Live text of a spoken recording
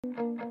Y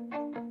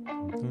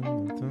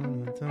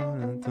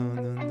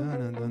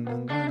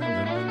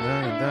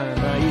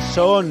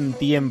son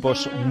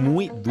tiempos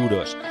muy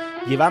duros.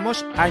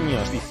 Llevamos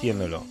años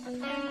diciéndolo.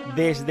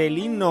 Desde el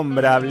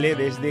innombrable,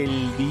 desde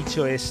el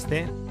dicho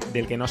este,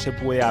 del que no se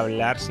puede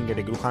hablar sin que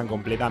te crujan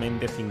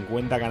completamente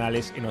 50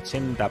 canales en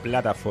 80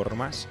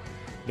 plataformas,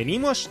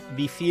 venimos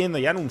diciendo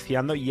y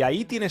anunciando, y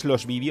ahí tienes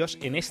los vídeos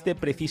en este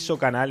preciso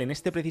canal, en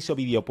este preciso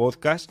video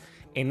podcast,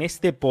 en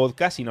este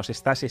podcast, si nos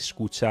estás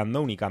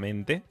escuchando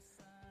únicamente,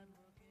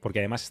 porque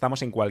además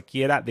estamos en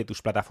cualquiera de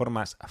tus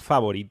plataformas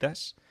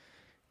favoritas.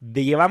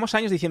 Llevamos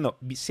años diciendo,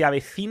 se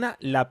avecina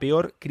la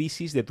peor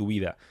crisis de tu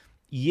vida.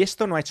 Y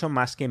esto no ha hecho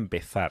más que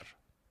empezar.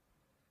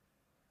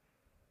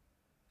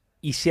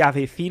 Y se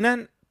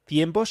avecinan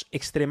tiempos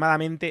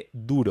extremadamente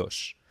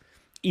duros.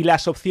 Y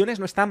las opciones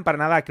no están para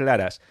nada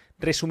claras.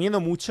 Resumiendo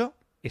mucho,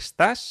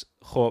 estás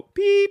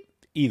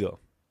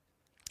ido.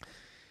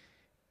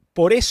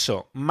 Por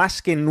eso,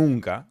 más que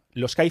nunca,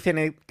 los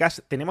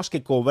Kaizeners tenemos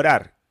que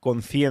cobrar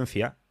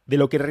conciencia de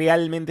lo que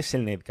realmente es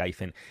el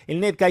Netkaizen. El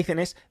Netkaizen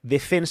es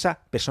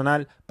defensa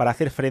personal para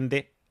hacer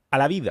frente a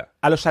la vida,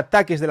 a los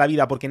ataques de la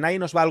vida, porque nadie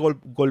nos va a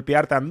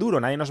golpear tan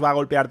duro, nadie nos va a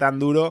golpear tan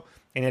duro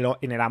en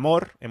el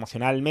amor,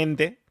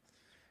 emocionalmente,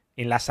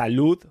 en la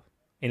salud,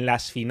 en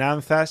las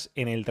finanzas,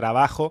 en el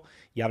trabajo.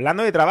 Y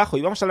hablando de trabajo,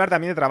 y vamos a hablar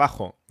también de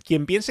trabajo,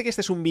 quien piense que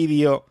este es un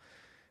vídeo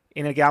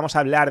en el que vamos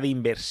a hablar de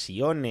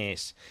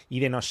inversiones y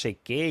de no sé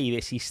qué, y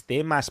de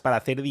sistemas para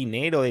hacer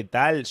dinero, de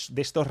tal,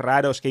 de estos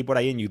raros que hay por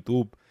ahí en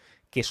YouTube,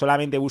 que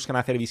solamente buscan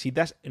hacer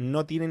visitas,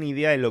 no tienen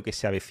idea de lo que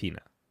se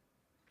avecina.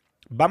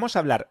 Vamos a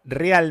hablar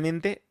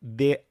realmente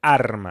de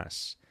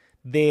armas,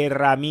 de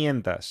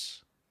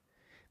herramientas,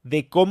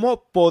 de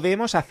cómo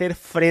podemos hacer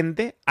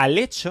frente al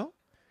hecho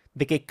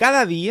de que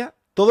cada día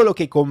todo lo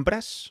que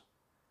compras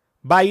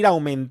va a ir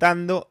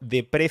aumentando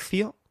de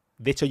precio.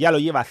 De hecho, ya lo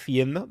lleva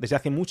haciendo desde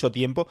hace mucho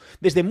tiempo,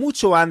 desde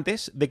mucho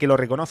antes de que lo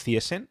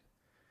reconociesen,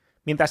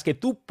 mientras que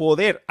tu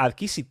poder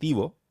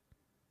adquisitivo,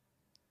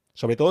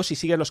 sobre todo si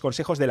sigues los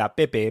consejos de la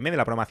PPM, de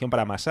la programación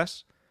para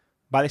masas,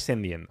 va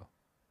descendiendo.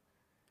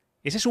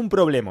 Ese es un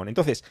problemón.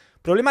 Entonces,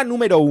 problema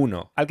número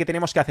 1 al que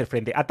tenemos que hacer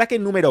frente. Ataque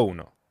número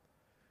 1.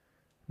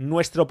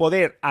 Nuestro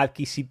poder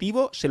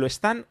adquisitivo se lo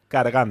están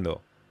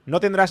cargando.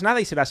 No tendrás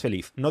nada y serás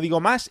feliz. No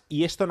digo más,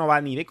 y esto no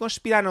va ni de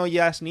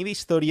conspiranoias ni de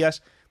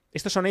historias.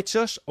 Estos son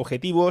hechos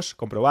objetivos,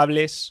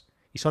 comprobables,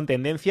 y son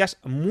tendencias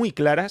muy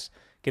claras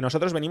que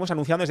nosotros venimos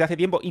anunciando desde hace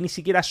tiempo, y ni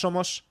siquiera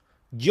somos...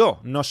 Yo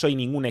no soy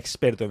ningún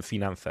experto en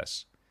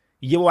finanzas.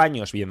 Y llevo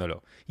años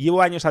viéndolo. Y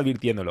llevo años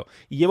advirtiéndolo.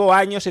 Y llevo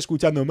años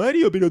escuchando,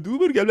 Mario, pero tú,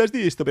 ¿por qué hablas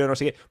de esto? Pero no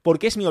sé qué.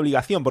 Porque es mi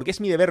obligación, porque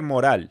es mi deber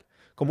moral.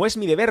 Como es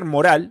mi deber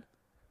moral,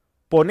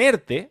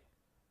 ponerte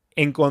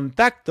en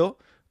contacto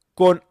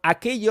con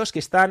aquellos que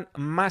están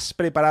más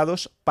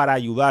preparados para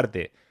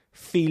ayudarte.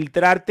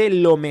 Filtrarte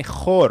lo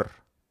mejor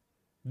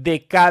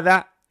de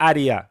cada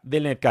área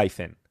del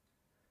Netkaizen.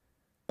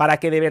 Para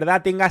que de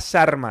verdad tengas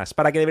armas,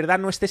 para que de verdad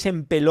no estés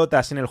en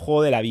pelotas en el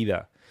juego de la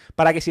vida.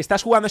 Para que si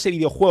estás jugando ese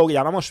videojuego que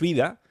llamamos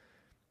vida,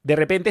 de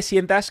repente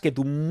sientas que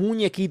tu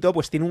muñequito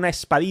pues tiene una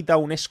espadita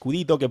o un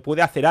escudito que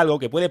puede hacer algo,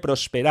 que puede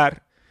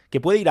prosperar, que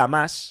puede ir a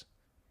más.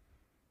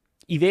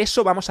 Y de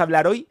eso vamos a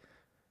hablar hoy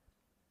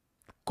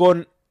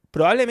con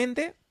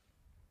probablemente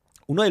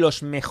uno de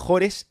los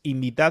mejores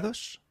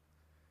invitados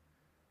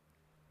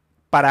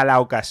para la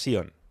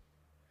ocasión.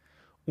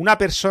 Una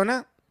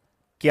persona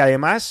que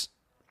además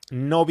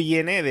no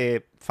viene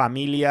de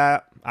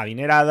familia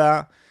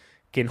adinerada,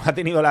 que no ha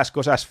tenido las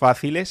cosas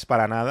fáciles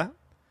para nada,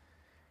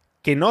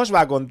 que no os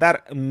va a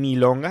contar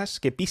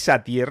milongas, que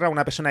pisa tierra,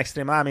 una persona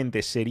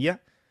extremadamente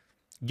seria.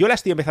 Yo la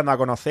estoy empezando a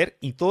conocer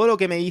y todo lo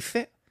que me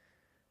dice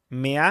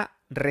me ha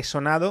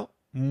resonado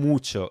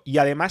mucho y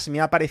además me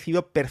ha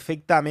parecido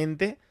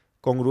perfectamente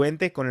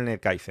congruente con el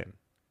Netkaizen.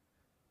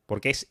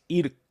 Porque es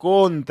ir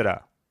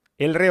contra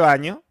el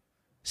rebaño,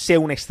 sé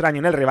un extraño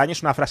en el rebaño,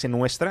 es una frase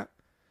nuestra,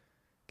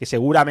 que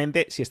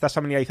seguramente, si estás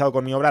familiarizado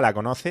con mi obra, la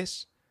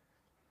conoces.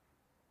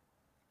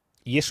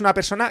 Y es una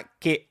persona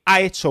que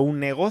ha hecho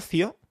un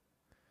negocio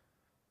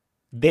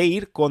de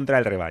ir contra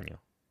el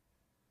rebaño.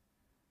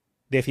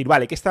 De decir,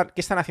 vale, ¿qué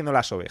están haciendo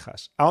las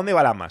ovejas? ¿A dónde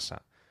va la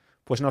masa?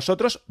 Pues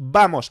nosotros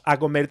vamos a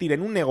convertir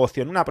en un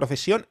negocio, en una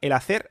profesión, el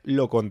hacer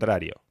lo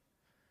contrario.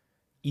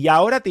 Y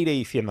ahora te iré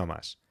diciendo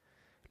más.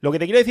 Lo que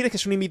te quiero decir es que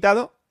es un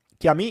invitado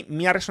que a mí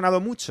me ha resonado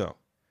mucho.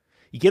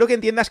 Y quiero que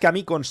entiendas que a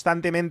mí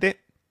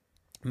constantemente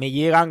me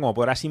llegan, como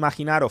podrás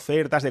imaginar,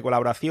 ofertas de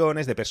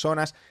colaboraciones de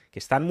personas que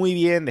están muy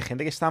bien, de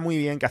gente que está muy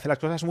bien, que hace las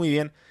cosas muy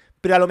bien,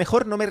 pero a lo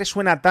mejor no me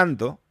resuena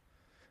tanto,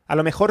 a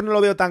lo mejor no lo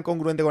veo tan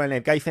congruente con el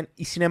Netkaizen,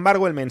 y sin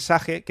embargo el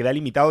mensaje que da el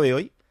invitado de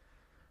hoy,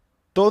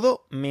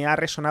 todo me ha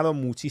resonado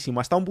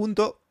muchísimo, hasta un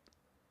punto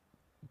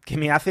que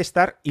me hace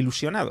estar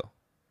ilusionado.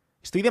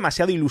 Estoy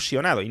demasiado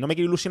ilusionado, y no me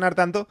quiero ilusionar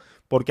tanto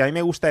porque a mí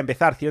me gusta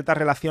empezar ciertas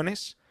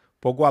relaciones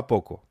poco a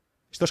poco.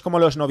 Esto es como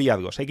los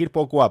noviazgos, hay que ir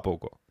poco a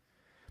poco.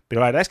 Pero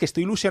la verdad es que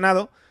estoy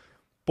ilusionado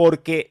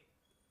porque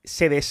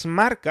se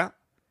desmarca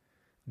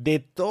de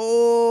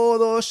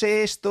todos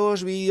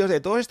estos vídeos,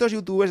 de todos estos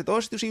youtubers, de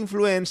todos estos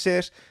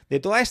influencers, de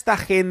toda esta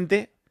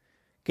gente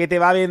que te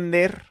va a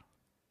vender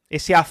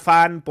ese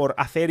afán por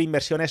hacer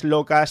inversiones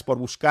locas, por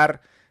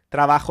buscar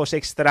trabajos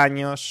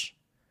extraños,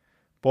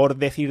 por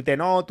decirte,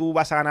 no, tú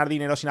vas a ganar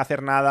dinero sin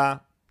hacer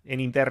nada en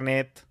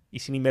internet y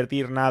sin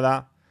invertir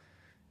nada,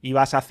 y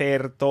vas a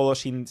hacer todo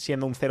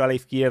siendo un cero a la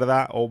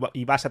izquierda,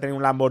 y vas a tener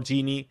un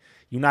Lamborghini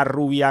y una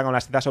rubia con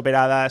las tetas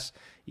operadas,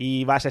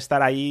 y vas a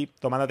estar ahí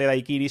tomándote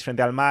daiquiris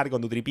frente al mar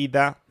con tu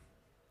tripita.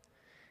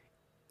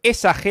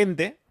 Esa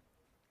gente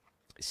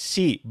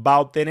sí va a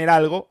obtener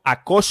algo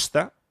a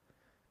costa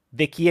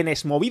de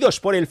quienes, movidos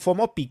por el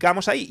FOMO,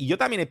 picamos ahí. Y yo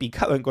también he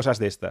picado en cosas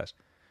de estas.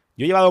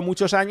 Yo he llevado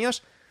muchos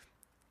años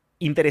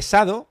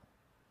interesado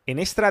en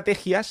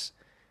estrategias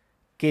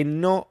que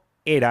no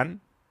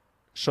eran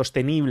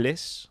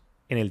sostenibles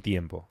en el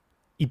tiempo.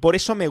 Y por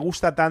eso me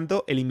gusta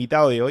tanto el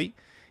invitado de hoy.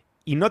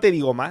 Y no te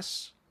digo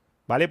más,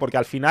 ¿vale? Porque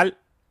al final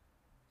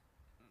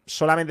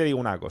solamente digo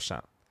una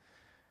cosa.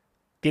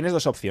 Tienes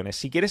dos opciones.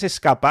 Si quieres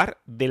escapar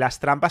de las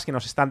trampas que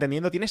nos están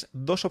tendiendo, tienes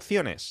dos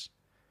opciones.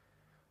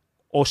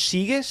 O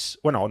sigues,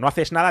 bueno, o no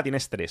haces nada,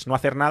 tienes tres. No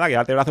hacer nada,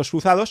 quedarte de brazos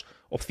cruzados.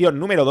 Opción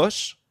número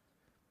 2,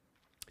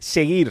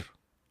 seguir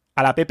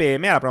a la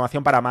PPM, a la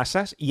programación para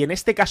masas, y en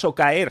este caso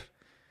caer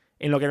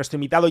en lo que nuestro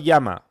invitado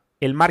llama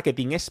el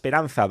marketing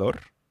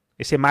esperanzador,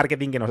 ese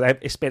marketing que nos da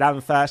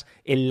esperanzas,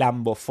 el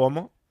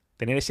lambofomo,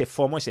 tener ese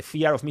FOMO, ese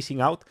fear of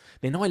missing out,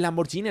 de no, el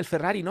Lamborghini, el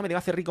Ferrari, no, me debo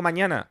hacer rico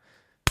mañana.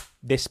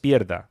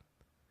 Despierta.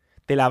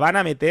 Te la van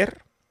a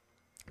meter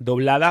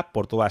doblada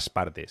por todas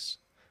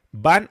partes.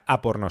 Van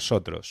a por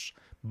nosotros.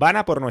 Van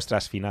a por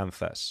nuestras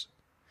finanzas.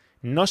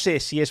 No sé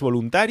si es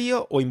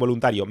voluntario o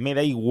involuntario, me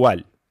da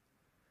igual.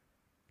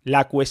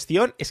 La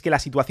cuestión es que la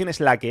situación es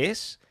la que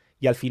es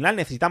y al final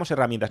necesitamos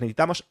herramientas,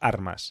 necesitamos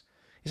armas.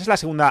 Esa es la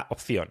segunda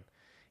opción.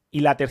 Y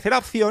la tercera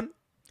opción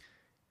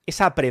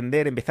es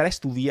aprender, empezar a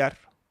estudiar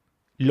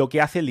lo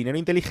que hace el dinero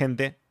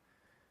inteligente,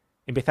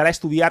 empezar a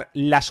estudiar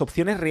las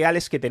opciones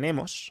reales que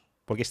tenemos,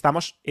 porque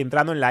estamos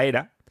entrando en la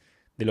era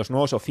de los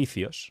nuevos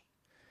oficios.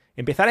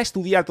 Empezar a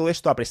estudiar todo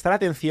esto, a prestar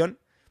atención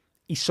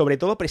y sobre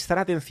todo prestar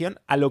atención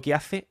a lo que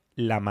hace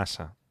la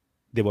masa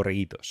de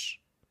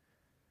borreguitos.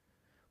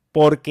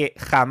 Porque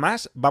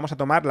jamás vamos a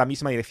tomar la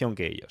misma dirección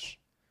que ellos.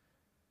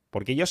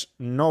 Porque ellos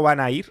no van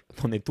a ir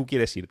donde tú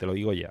quieres ir, te lo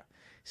digo ya.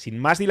 Sin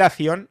más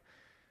dilación,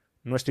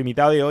 nuestro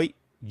invitado de hoy,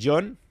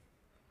 John,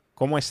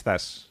 ¿cómo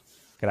estás,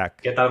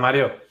 crack? ¿Qué tal,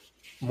 Mario?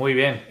 Muy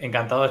bien,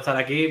 encantado de estar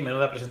aquí.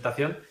 Menuda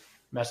presentación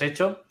me has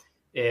hecho.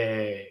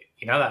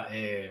 Y nada,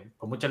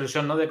 con mucha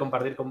ilusión, ¿no?, de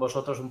compartir con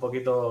vosotros un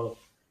poquito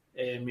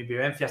mis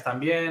vivencias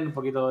también, un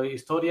poquito de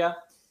historia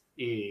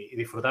y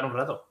disfrutar un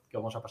rato que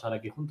vamos a pasar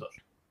aquí juntos.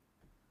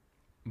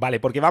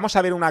 Vale, porque vamos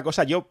a ver una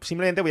cosa. Yo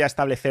simplemente voy a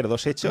establecer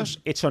dos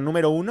hechos. Hecho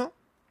número 1,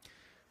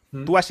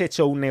 tú has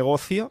hecho un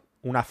negocio,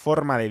 una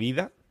forma de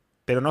vida,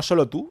 pero no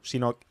solo tú,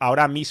 sino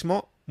ahora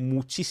mismo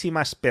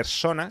muchísimas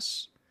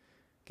personas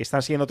que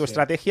están siguiendo tu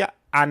estrategia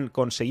han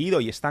conseguido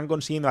y están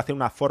consiguiendo hacer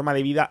una forma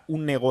de vida,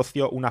 un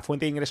negocio, una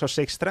fuente de ingresos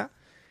extra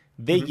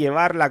de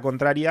llevar la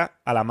contraria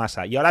a la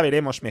masa. Y ahora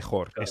veremos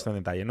mejor esto en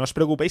detalle. No os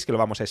preocupéis que lo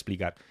vamos a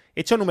explicar.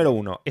 Hecho número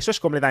 1. Eso es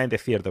completamente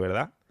cierto,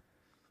 ¿verdad?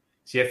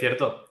 Sí, es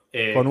cierto.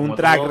 Con un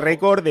track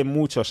record de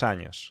muchos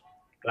años.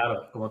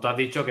 Claro, como tú has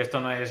dicho, que esto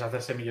no es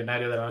hacerse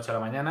millonario de la noche a la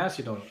mañana,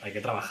 sino hay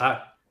que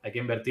trabajar, hay que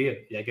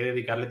invertir y hay que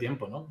dedicarle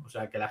tiempo, ¿no? O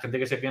sea, que la gente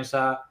que se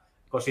piensa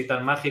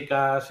cositas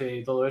mágicas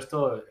y todo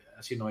esto,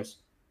 así no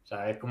es. O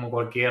sea, es como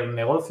cualquier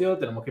negocio,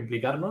 tenemos que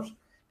implicarnos.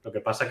 Lo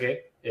que pasa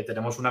que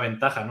tenemos una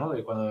ventaja, ¿no?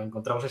 Y cuando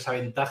encontramos esa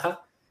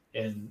ventaja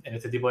en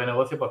este tipo de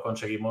negocio, pues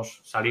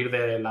conseguimos salir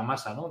de la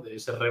masa, ¿no? De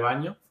ese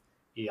rebaño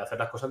y hacer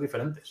las cosas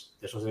diferentes.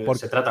 De eso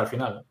se trata al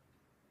final, ¿no?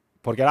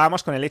 Porque ahora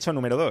vamos con el hecho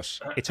número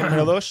 2. Hecho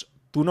número 2,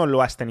 tú no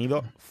lo has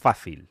tenido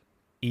fácil.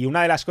 Y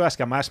una de las cosas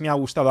que más me ha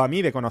gustado a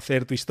mí de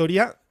conocer tu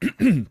historia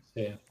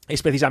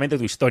es precisamente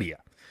tu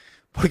historia.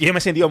 Porque yo me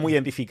he sentido muy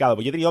identificado.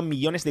 Porque yo he tenido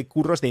millones de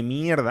curros de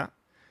mierda.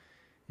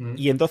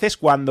 Y entonces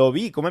cuando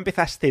vi cómo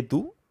empezaste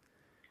tú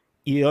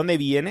y de dónde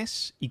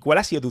vienes y cuál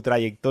ha sido tu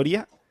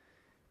trayectoria,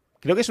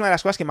 creo que es una de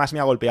las cosas que más me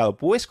ha golpeado.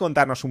 ¿Puedes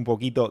contarnos un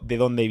poquito de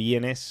dónde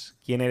vienes,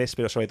 quién eres,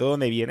 pero sobre todo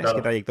dónde vienes,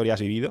 qué trayectoria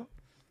has vivido?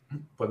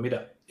 Pues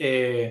mira,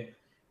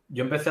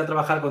 yo empecé a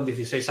trabajar con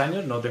 16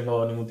 años, no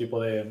tengo ningún tipo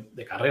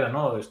de carrera,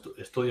 ¿no?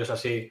 Estudios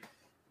así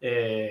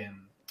de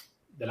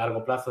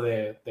largo plazo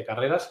de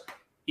carreras.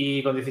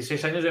 Y con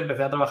 16 años yo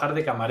empecé a trabajar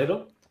de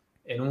camarero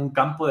en un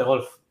campo de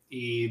golf.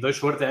 Y doy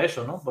suerte a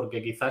eso, ¿no?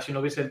 Porque quizás si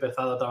no hubiese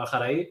empezado a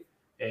trabajar ahí,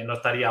 no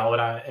estaría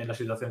ahora en la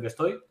situación que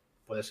estoy.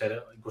 Puede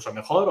ser incluso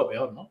mejor o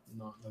peor, ¿no?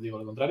 No digo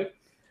lo contrario.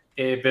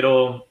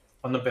 Pero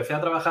cuando empecé a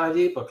trabajar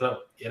allí, pues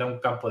claro, era un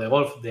campo de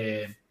golf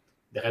de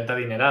gente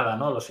adinerada,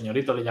 ¿no? Los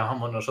señoritos le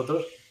llamamos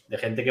nosotros, de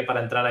gente que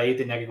para entrar ahí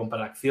tenía que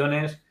comprar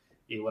acciones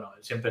y, bueno,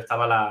 siempre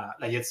estaba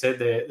la jet set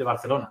de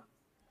Barcelona.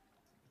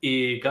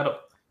 Y,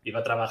 claro, iba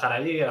a trabajar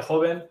allí, era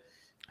joven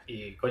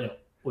y, coño,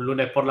 un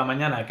lunes por la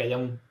mañana que haya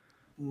un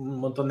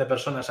montón de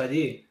personas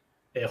allí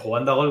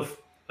jugando a golf,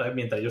 ¿sabes?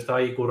 Mientras yo estaba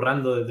ahí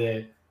currando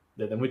desde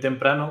desde muy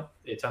temprano,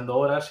 echando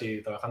horas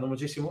y trabajando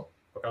muchísimo,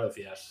 pues claro,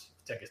 decías,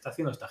 hostia, ¿qué está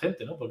haciendo esta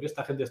gente, no? ¿Por qué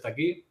esta gente está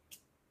aquí?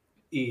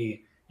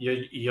 Y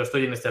yo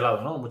estoy en este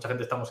lado, ¿no? Mucha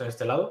gente estamos en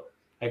este lado.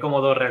 Hay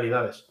como dos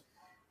realidades.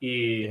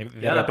 Y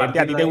De ahora, a repente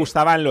a partir ti de te ahí,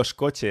 gustaban los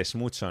coches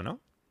mucho, ¿no?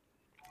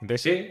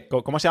 Entonces, sí,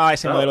 ¿cómo se llamaba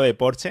ese modelo claro. de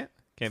Porsche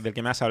del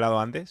que me has hablado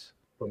antes?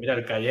 Pues mira,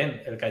 el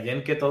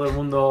Cayenne que todo el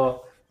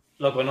mundo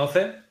lo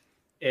conoce,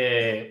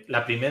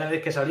 la primera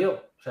vez que salió,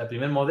 o sea, el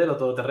primer modelo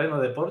todoterreno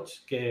de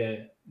Porsche,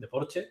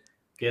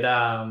 que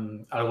era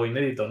algo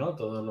inédito, ¿no?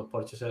 Todos los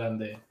Porsches eran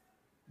de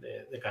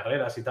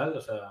carreras y tal,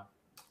 o sea,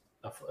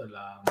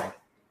 la,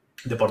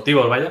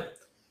 deportivos, vaya.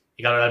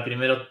 Y claro, era el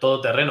primero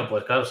todoterreno,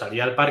 pues claro,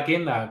 salía al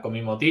parking con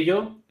mi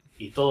motillo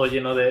y todo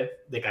lleno de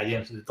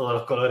Cayennes, de todos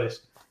los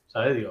colores,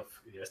 ¿sabes? Digo,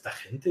 esta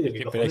gente, ¿de qué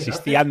Pero cojones hace?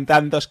 existían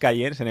tantos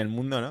Cayennes en el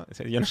mundo, ¿no?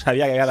 Yo no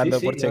sabía que había Sí, tanto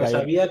sí, yo Porsche no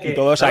Cayenne. sabía Y que,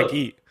 todos claro,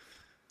 aquí.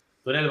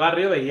 tú en el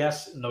barrio no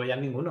veías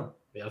ninguno,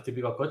 veías los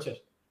típicos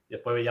coches. Y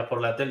después veías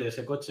por la tele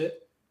ese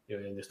coche, y yo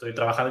estoy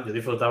trabajando, yo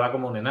disfrutaba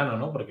como un enano,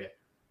 ¿no? Porque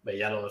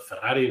veía los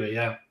Ferrari,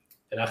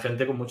 era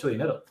gente con mucho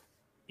dinero.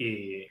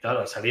 Y claro,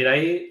 al salir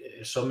ahí,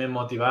 eso me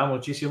motivaba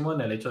muchísimo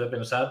en el hecho de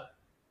pensar,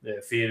 de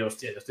decir,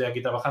 hostia, yo estoy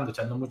aquí trabajando,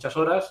 echando muchas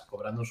horas,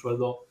 cobrando un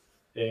sueldo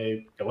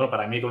que, bueno,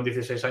 para mí con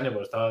 16 años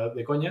pues estaba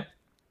de coña,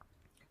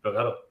 pero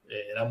claro,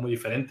 era muy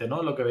diferente,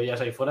 ¿no? Lo que veías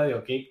ahí fuera,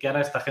 digo, ¿qué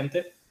hará esta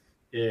gente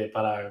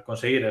para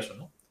conseguir eso,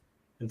 ¿no?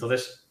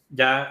 Entonces,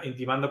 ya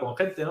intimando con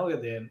gente, ¿no?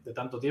 De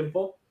tanto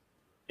tiempo,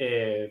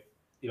 eh,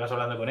 ibas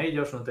hablando con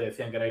ellos, uno te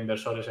decían que eran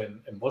inversores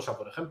en bolsa,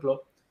 por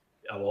ejemplo,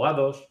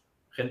 abogados,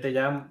 gente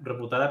ya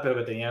reputada, pero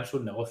que tenían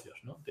sus negocios,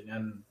 ¿no?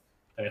 Tenían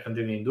también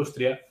gente de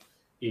industria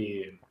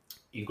y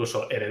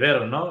incluso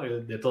herederos, ¿no?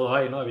 De todo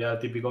hay, ¿no? Había el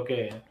típico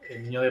que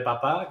el niño de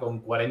papá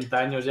con 40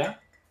 años ya,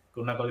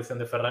 con una colección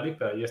de Ferrari,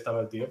 pero allí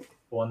estaba el tío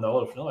jugando a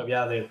golf, ¿no?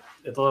 Había de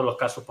todos los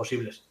casos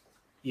posibles.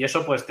 Y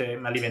eso pues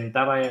me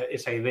alimentaba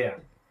esa idea,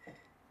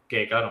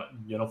 que claro,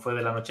 yo no fue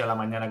de la noche a la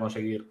mañana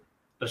conseguir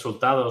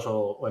resultados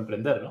o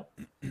emprender, ¿no?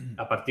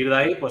 A partir de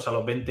ahí, pues a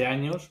los 20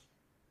 años,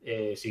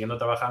 siguiendo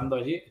trabajando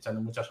allí,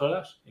 echando muchas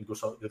horas,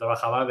 incluso yo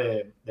trabajaba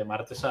de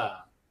martes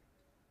a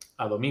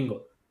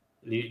domingo,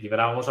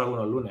 liberábamos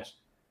algunos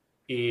lunes.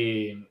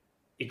 Y,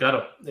 y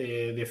claro,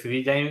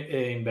 decidí ya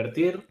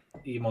invertir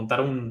y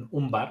montar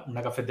un bar,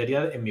 una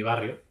cafetería en mi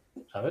barrio,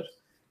 ¿sabes?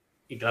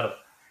 Y claro,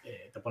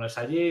 te pones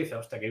allí y dices,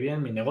 hostia, qué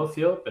bien, mi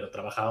negocio, pero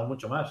trabajaba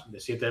mucho más, de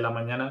 7 de la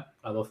mañana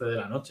a 12 de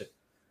la noche.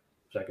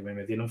 O sea, que me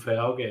metí en un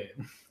fregado que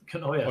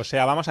no O veas.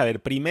 sea, vamos a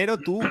ver. Primero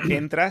tú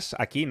entras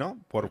aquí, ¿no?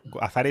 Por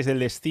azares del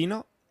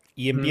destino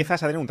y Mm,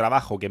 empiezas a tener un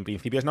trabajo que en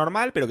principio es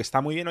normal, pero que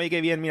está muy bien. Oye,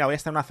 qué bien, mira, voy a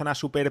estar en una zona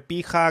súper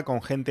pija,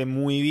 con gente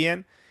muy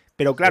bien.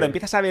 Pero sí. claro,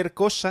 empiezas a ver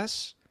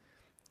cosas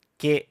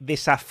que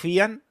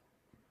desafían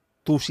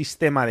tu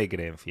sistema de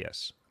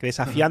creencias, que Ujú,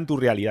 desafían tu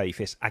realidad.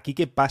 Dices, ¿aquí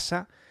qué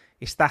pasa?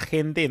 Esta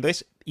gente.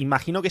 Entonces,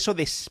 imagino que eso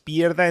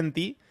despierta en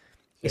ti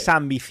sí. esa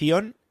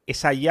ambición,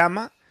 esa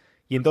llama,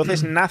 y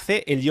entonces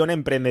nace el John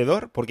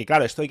emprendedor, porque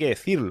claro, esto hay que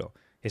decirlo.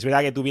 Es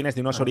verdad que tú vienes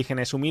de unos Ajá.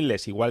 orígenes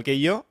humildes, igual que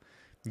yo.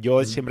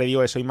 Yo Mm, siempre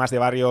digo que soy más de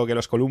barrio que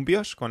los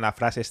columpios, con la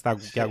frase esta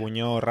que sí.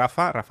 acuñó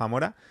Rafa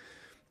Mora,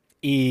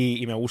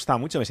 y me gusta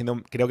mucho,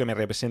 creo que me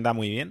representa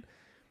muy bien.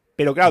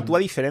 Pero claro, tú a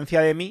Mm,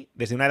 diferencia de mí,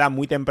 desde una edad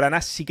muy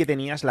temprana sí que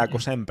tenías la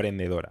cosa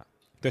emprendedora.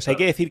 Entonces hay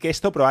que claro. decir que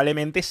esto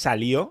probablemente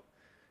salió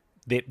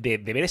de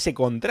ver ese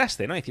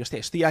contraste, ¿no? Decir, hostia,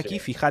 estoy Sí. aquí,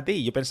 fíjate,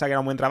 y yo pensaba que era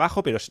un buen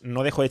trabajo, pero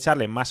no dejo de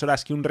echarle más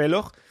horas que un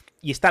reloj,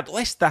 y está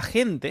toda esta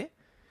gente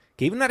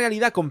que vive una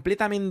realidad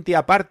completamente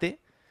aparte,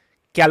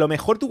 que a lo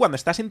mejor tú cuando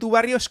estás en tu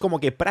barrio es como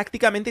que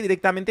prácticamente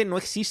directamente no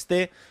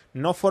existe,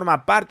 no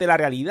forma parte de la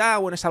realidad,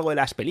 bueno, es algo de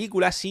las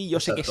películas, sí, yo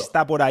sé que Exacto.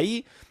 está por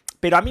ahí,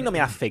 pero a mí no me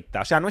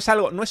afecta. O sea, no es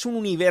algo, no es un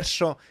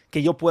universo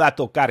que yo pueda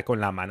tocar con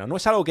la mano, no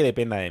es algo que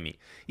dependa de mí.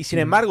 Y sin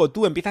Mm. embargo,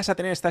 tú empiezas a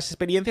tener estas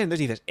experiencias,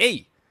 entonces dices,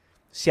 hey,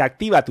 se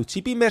activa tu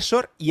chip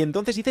inversor y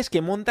entonces dices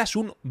que montas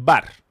un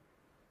bar.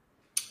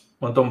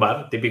 Monto un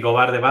bar, típico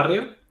bar de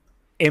barrio,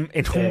 En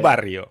un eh,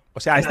 barrio. O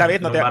sea, esta vez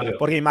en no un te. barrio.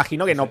 Porque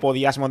imagino Sí, que sí. no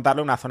podías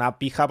montarlo en una zona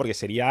pija porque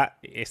sería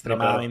No, claro.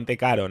 extremadamente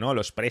caro, ¿no?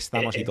 Los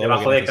préstamos y todo lo que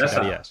Debajo de casa.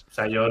 necesitarías. O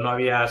sea, yo no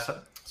había,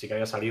 sí que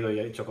había salido y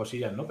he hecho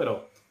cosillas, ¿no?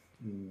 Pero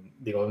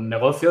digo, un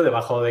negocio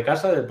debajo de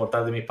casa, del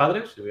portal de mis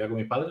padres, yo vivía con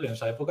mis padres en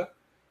esa época,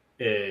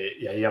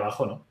 y ahí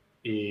abajo, ¿no?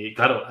 Y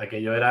claro,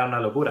 aquello era una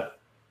locura.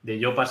 De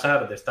yo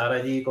pasar de estar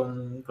allí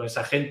con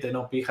esa gente,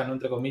 no pija, no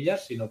entre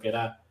comillas, sino que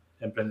era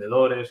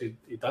emprendedores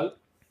y tal.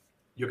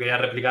 Yo quería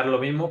replicar lo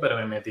mismo, pero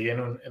me metí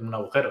en un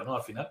agujero, ¿no?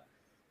 Al final.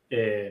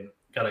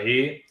 Claro,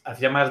 ahí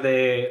hacía más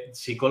de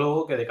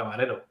psicólogo que de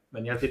camarero.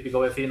 Venía el típico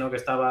vecino que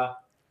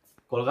estaba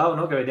colgado,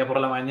 ¿no? Que venía por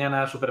la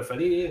mañana súper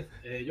feliz.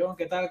 John,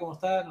 ¿qué tal? ¿Cómo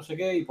estás? No sé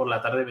qué. Y por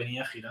la tarde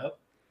venía girado.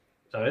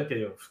 ¿Sabes? Que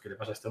yo, ¿qué le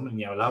pasa a este hombre?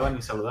 Ni hablaba,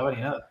 ni saludaba,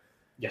 ni nada.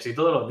 Y así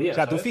todos los O días,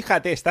 sea, tú ¿sabes?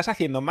 fíjate, estás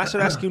haciendo más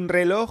horas que un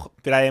reloj,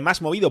 pero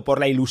además movido por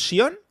la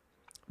ilusión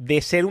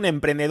de ser un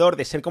emprendedor,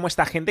 de ser como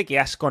esta gente que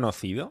has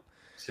conocido.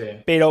 Sí.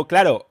 Pero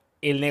claro,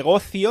 el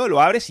negocio lo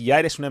abres y ya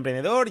eres un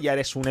emprendedor, ya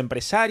eres un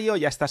empresario,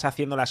 ya estás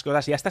haciendo las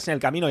cosas, ya estás en el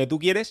camino que tú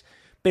quieres,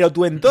 pero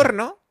tu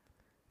entorno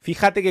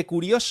fíjate qué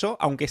curioso,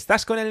 aunque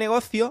estás con el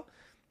negocio,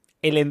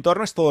 el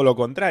entorno es todo lo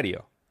contrario.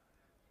 Claro.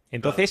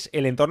 Entonces,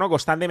 el entorno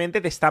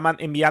constantemente te está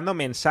enviando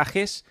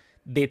mensajes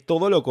de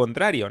todo lo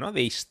contrario, ¿no?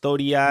 De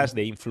historias,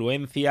 de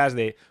influencias,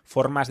 de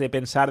formas de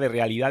pensar, de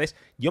realidades.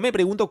 Yo me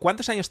pregunto,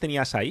 ¿cuántos años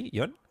tenías ahí,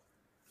 John?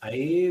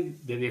 Ahí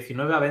de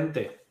 19 a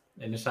 20,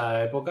 en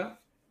esa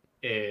época,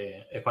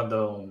 es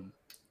cuando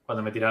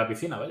me tiré a la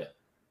piscina, vaya.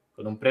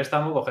 Con un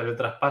préstamo, coger el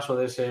traspaso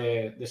de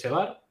ese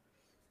bar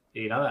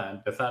y nada,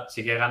 empezar.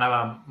 Sí que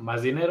ganaba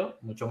más dinero,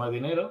 mucho más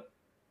dinero,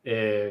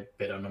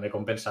 pero no me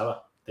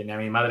compensaba. Tenía a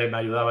mi madre, me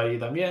ayudaba allí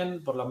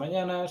también por las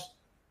mañanas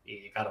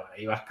y claro,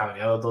 ibas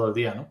cabreado todo el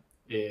día, ¿no?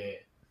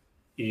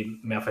 Y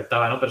me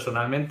afectaba, ¿no?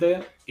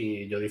 Personalmente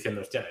y yo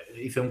diciendo, hostia,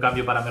 hice un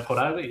cambio para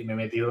mejorar y me he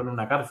metido en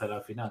una cárcel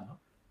al final,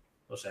 ¿no?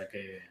 O sea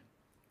que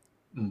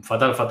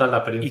fatal, fatal la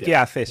 ¿Y qué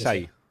experiencia. haces Ese.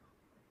 ahí?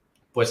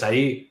 Pues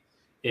ahí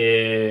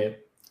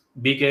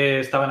vi que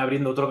estaban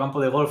abriendo otro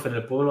campo de golf en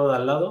el pueblo de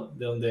al lado,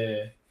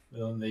 de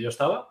donde yo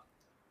estaba.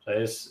 O sea,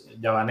 es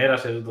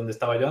Llavaneras, es donde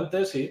estaba yo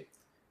antes, y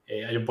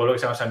hay un pueblo que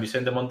se llama San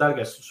Vicente de Montal,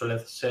 que suelen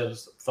ser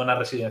zonas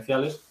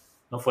residenciales,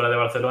 no fuera de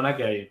Barcelona,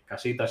 que hay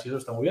casitas y eso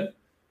está muy bien.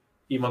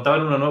 Y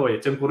montaban uno nuevo y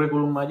eché un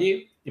currículum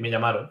allí y me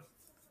llamaron.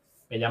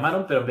 Me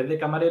llamaron, pero en vez de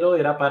camarero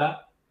era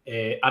para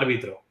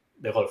árbitro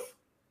de golf.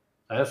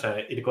 ¿Sabes? O sea,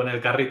 ir con el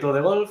carrito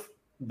de golf,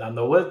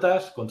 dando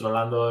vueltas,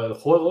 controlando el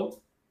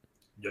juego.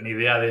 Yo ni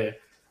idea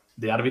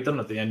de árbitro,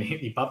 no tenía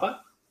ni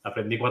papa.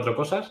 Aprendí 4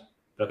 cosas,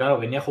 pero claro,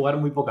 venía a jugar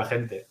muy poca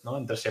gente, ¿no?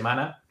 Entre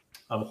semana,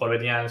 a lo mejor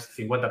venían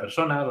 50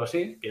 personas o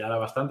así, que ya era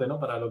bastante, ¿no?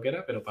 Para lo que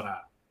era, pero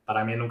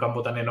para mí en un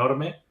campo tan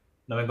enorme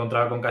no me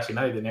encontraba con casi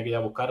nadie, tenía que ir a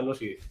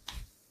buscarlos y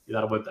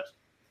dar vueltas.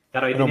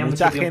 Claro, ahí Bueno, tenía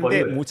mucho tiempo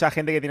libre. mucha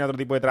gente que tiene otro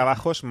tipo de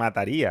trabajos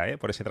mataría,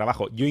 por ese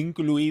trabajo. Yo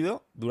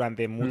incluido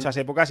durante muchas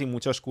épocas y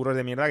muchos curros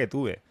de mierda que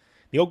tuve.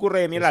 Digo curro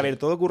de Sí, mierda, a ver, sí.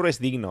 todo curro es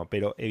digno,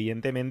 pero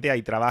evidentemente hay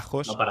No,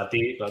 trabajos para ti,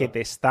 que claro.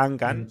 te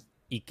estancan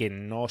y que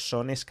no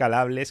son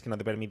escalables, que no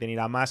te permiten ir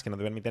a más, que no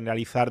te permiten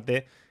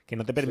realizarte, que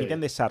no te permiten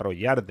Sí.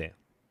 desarrollarte.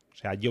 O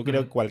sea, yo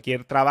creo que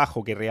cualquier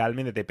trabajo que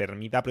realmente te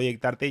permita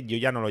proyectarte, yo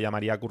ya no lo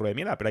llamaría curro de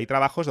mierda, pero hay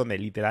trabajos donde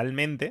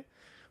literalmente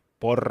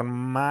por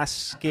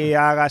más que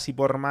hagas y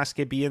por más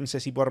que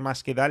pienses y por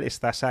más que tal,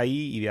 estás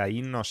ahí y de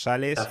ahí no Te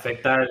sales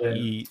afecta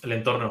y... el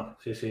entorno,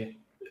 sí,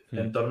 sí. El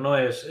Hmm. entorno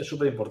es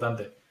súper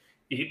importante.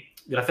 Y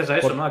gracias a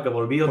eso, Por- ¿no? A que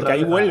volví Porque otra ahí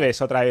vez a...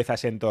 vuelves otra vez a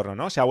ese entorno,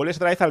 ¿no? O sea, vuelves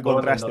otra vez al Vuelvo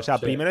a contraste. O entorno, sea,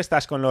 sí. primero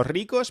estás con los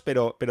ricos,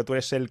 pero tú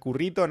eres el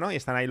currito, ¿no? Y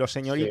están ahí los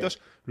Sí,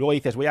 señoritos. Luego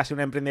dices, voy a ser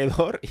un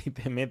emprendedor y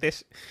te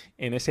metes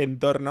en ese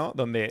entorno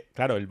donde,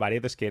 claro, el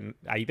bareto es que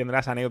ahí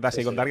tendrás anécdotas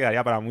sí, que contar sí. que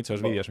daría para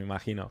muchos vídeos, me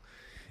imagino.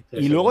 Sí,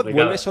 Y sí, luego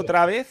complicada. vuelves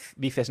otra vez,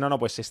 dices, no, no,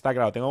 pues está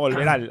claro, tengo que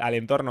volver al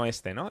entorno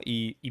este, ¿no?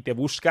 Y te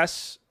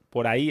buscas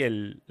por ahí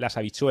las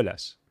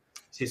habichuelas.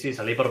 Sí, sí,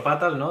 salí por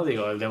patas, ¿no?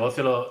 Digo, el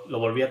negocio lo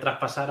volví a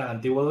traspasar al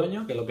antiguo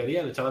dueño, que lo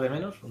quería, le echaba de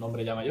menos, un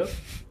hombre ya mayor.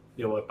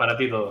 Digo, pues para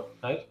ti todo,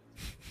 ¿sabes?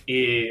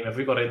 Y me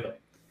fui corriendo.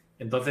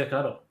 Entonces,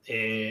 claro,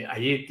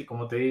 allí,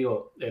 como te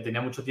digo,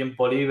 tenía mucho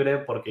tiempo libre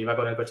porque iba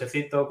con el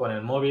cochecito, con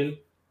el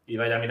móvil,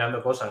 iba ya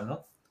mirando cosas,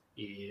 ¿no?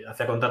 Y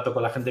hacía contacto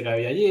con la gente que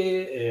había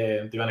allí,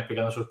 te iban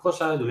explicando sus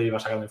cosas, yo le iba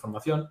sacando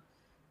información.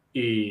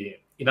 Y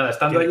nada,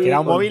 estando Que era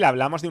allí un móvil, con...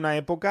 hablamos de una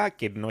época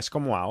que no es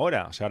como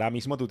ahora. O sea, ahora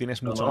mismo tú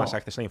tienes No, mucho más no,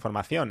 acceso a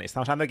información.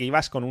 Estamos hablando de que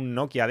ibas con un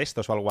Nokia de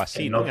estos o algo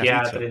así, el ¿no? Me has Nokia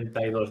dicho.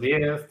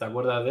 3210, ¿te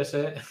acuerdas de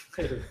ese?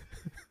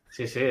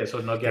 Sí, sí,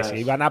 esos Que se Nokias...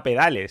 iban a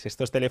pedales.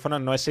 Estos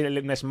teléfonos no es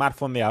un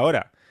smartphone de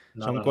ahora.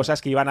 No, Son no, no,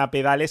 cosas que iban a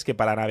pedales que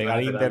para iban navegar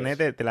a en internet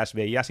pedales. te las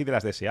veías y te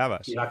las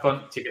deseabas.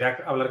 Si querías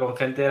hablar con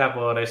gente era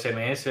por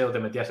SMS o te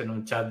metías en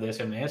un chat de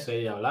SMS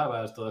y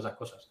hablabas, todas esas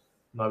cosas.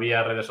 No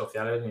había redes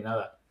sociales ni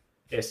nada.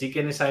 Sí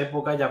que en esa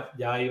época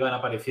ya iban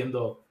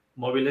apareciendo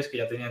móviles que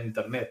ya tenían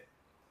internet,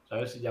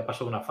 ¿sabes? Ya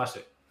pasó una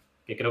fase,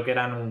 que creo que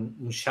eran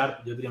un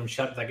Sharp, yo tenía un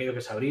Sharp de aquello que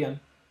se abrían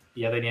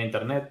y ya tenía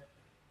internet,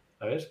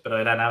 ¿sabes? Pero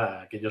era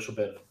nada, aquello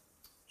súper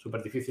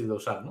súper difícil de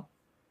usar, ¿no?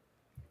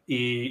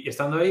 Y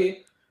estando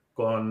ahí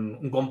con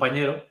un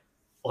compañero,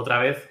 otra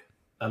vez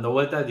dando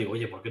vueltas, digo,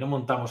 oye, ¿por qué no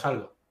montamos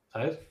algo?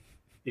 ¿Sabes?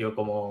 Digo,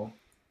 como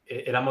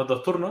éramos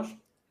 2 turnos,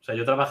 o sea,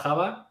 yo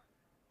trabajaba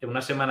en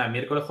una semana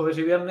miércoles, jueves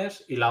y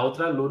viernes y la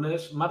otra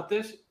lunes,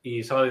 martes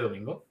y sábado y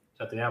domingo. O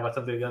sea, tenía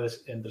bastantes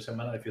días entre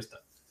semana de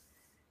fiesta.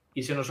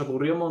 Y se nos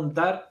ocurrió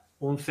montar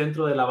un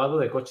centro de lavado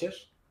de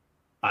coches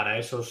para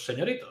esos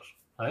señoritos,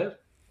 ¿sabes?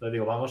 Entonces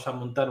digo, vamos a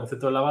montar un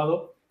centro de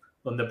lavado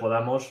donde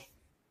podamos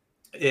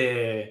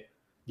eh,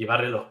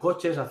 llevarle los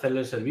coches, hacerle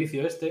el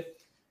servicio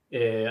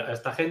a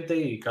esta gente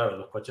y claro,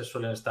 los coches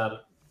suelen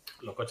estar,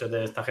 los coches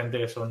de esta gente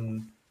que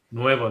son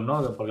nuevos,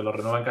 ¿no? Porque los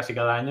renuevan casi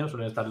cada año,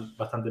 suelen estar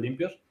bastante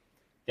limpios.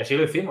 Y así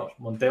lo hicimos.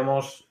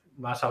 Montemos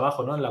más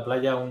abajo, ¿no? En la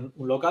playa un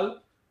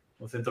local,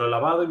 un centro de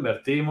lavado,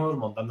 invertimos,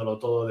 montándolo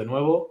todo de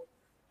nuevo,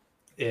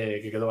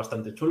 que quedó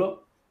bastante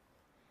chulo,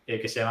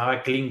 que se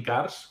llamaba Clean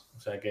Cars, o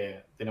sea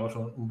que tenemos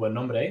un buen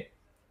nombre ahí.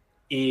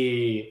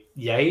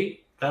 Y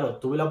ahí, claro,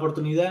 tuve la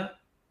oportunidad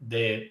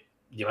de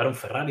llevar un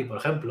Ferrari, por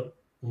ejemplo,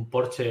 un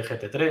Porsche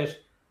GT3,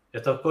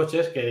 estos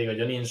coches que digo,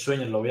 yo ni en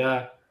sueños lo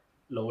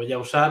voy a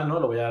usar, ¿no?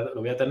 Lo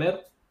voy a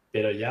tener.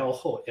 pero ya,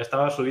 ojo, ya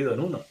estaba subido en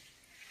uno.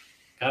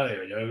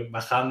 Claro, yo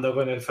bajando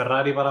con el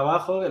Ferrari para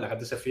abajo, la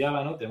gente se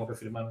fiaba, ¿no? Tenemos que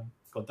firmar un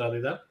contrato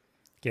y tal.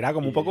 Que era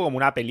como un poco Y como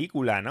una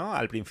película, ¿no?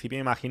 Al principio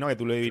me imagino que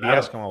tú lo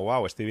dirías claro, como,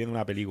 wow, estoy viendo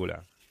una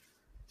película.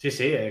 sí,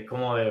 sí, es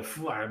como de,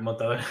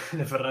 montado en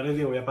el Ferrari,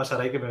 digo, voy a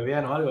pasar ahí que me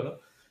vean o algo, ¿no?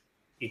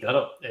 Y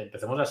claro,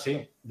 empecemos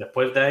así.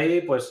 Después de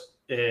ahí,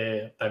 pues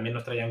también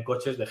nos traían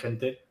coches de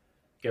gente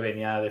que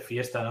venía de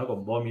fiesta, ¿no?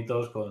 Con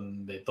vómitos,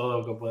 con de todo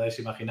lo que podáis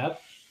imaginar.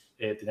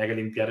 Tenía que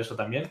limpiar eso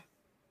también.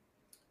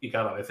 Y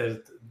claro, a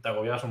veces te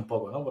agobiabas un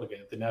poco, ¿no?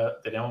 Porque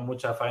teníamos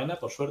mucha faena,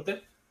 por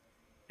suerte.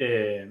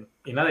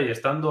 Y nada, y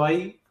estando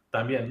ahí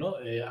también, ¿no?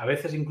 A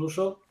veces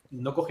incluso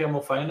no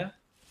cogíamos faena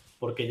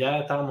porque ya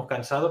estábamos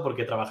cansados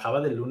porque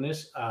trabajaba de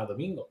lunes a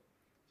domingo,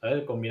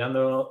 ¿sabes?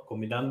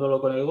 Combinándolo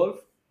con el golf,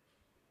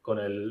 con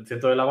el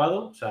centro de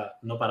lavado, o sea,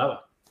 no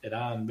paraba.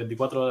 Eran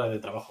 24 horas de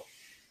trabajo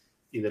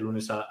y de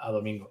lunes a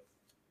domingo.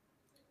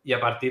 Y a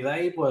partir de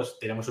ahí, pues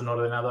teníamos un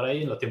ordenador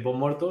ahí en los tiempos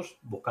muertos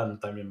buscando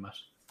también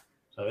más,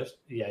 ¿sabes?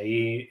 Y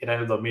ahí era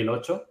en el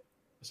 2008,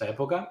 esa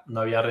época,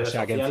 no había O redes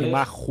sea que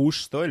encima sociales,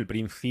 justo el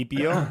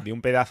principio de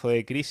un pedazo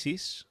de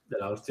crisis de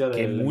la hostia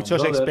que del Lehman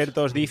muchos Brothers.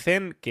 expertos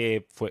dicen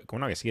que fue,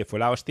 bueno, que sí, que fue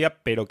la hostia,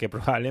 pero que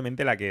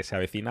probablemente la que se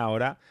avecina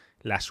ahora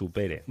la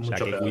supere. O sea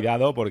Mucho que peor.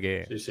 cuidado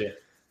Sí, sí,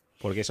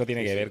 porque eso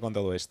tiene sí, que sí. ver con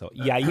todo esto.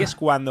 Y ahí es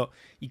cuando...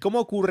 ¿Y cómo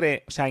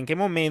ocurre? O sea, ¿en qué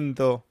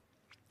momento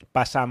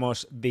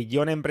pasamos de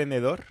John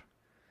emprendedor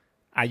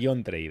a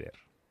John trader?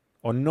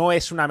 ¿O no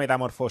es una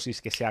metamorfosis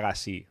que se haga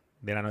así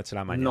de la noche a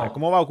la mañana? No,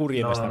 ¿Cómo va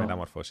ocurriendo no, no, esta no.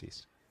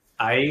 metamorfosis?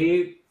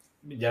 Ahí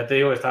ya te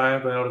digo que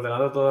estaba con el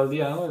ordenador todo el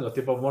día, ¿no? En los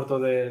tiempos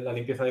muertos de la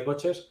limpieza de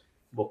coches,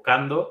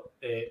 buscando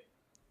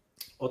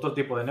otro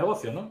tipo de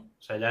negocio, ¿no?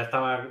 O sea,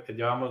 ya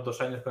llevábamos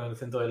 2 años con el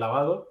centro de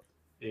lavado,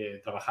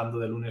 trabajando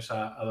de lunes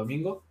a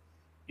domingo,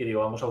 y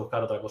digo, vamos a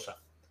buscar otra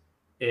cosa.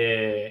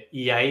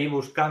 Y ahí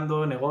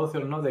buscando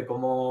negocios, ¿no? De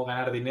cómo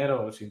ganar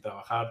dinero sin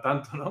trabajar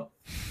tanto, ¿no?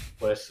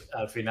 Pues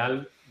al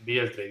final vi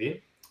el trading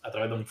a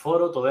través de un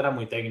foro, todo era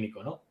muy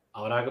técnico, ¿no?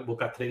 Ahora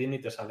buscas trading y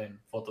te salen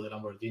fotos de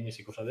Lamborghinis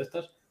y cosas de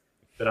estas,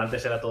 pero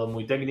antes era todo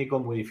muy técnico,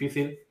 muy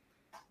difícil.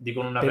 Di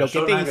con una ¿Pero qué te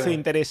persona que hizo me...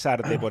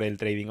 interesarte por el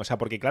trading? O sea,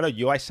 porque claro,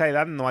 yo a esa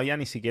edad no había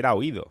ni siquiera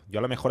oído. Yo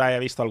a lo mejor había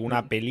visto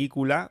alguna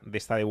película de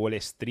esta de Wall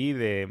Street,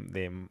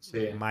 de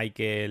Sí,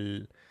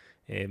 Michael,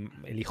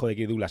 el hijo de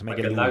Kirk Douglas,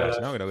 Michael Michael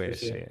Douglas, ¿no? Douglas, Creo que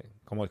sí, es. sí.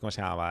 ¿Cómo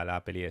se llamaba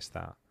la peli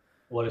esta?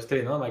 Wall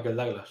Street, ¿no? Michael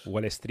Douglas.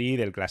 Wall Street,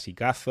 el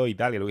clasicazo y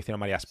tal, que luego hicieron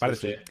varias Sí, partes.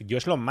 sí. Entonces, yo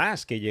es lo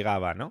más que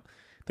llegaba, ¿no?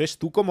 Entonces,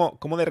 ¿tú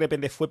cómo de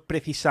repente fue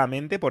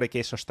precisamente porque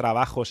esos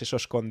trabajos,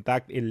 esos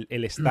contactos,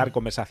 el estar,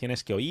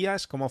 conversaciones que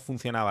oías, cómo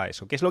funcionaba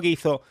eso? ¿Qué es lo que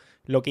hizo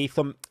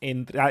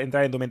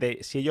entrar en tu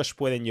mente? Si ellos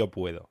pueden, yo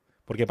puedo.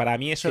 Porque para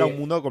mí eso era un Sí,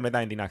 mundo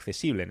completamente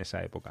inaccesible en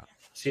esa época.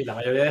 sí, la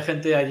mayoría de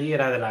gente allí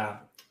era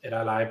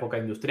la época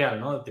industrial,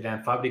 ¿no?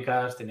 Tenían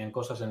fábricas, tenían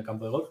cosas en el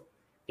campo de golf.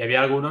 Y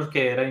había algunos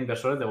que eran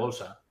inversores de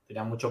bolsa.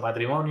 Tenían mucho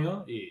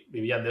patrimonio y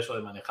vivían de eso,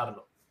 de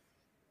manejarlo.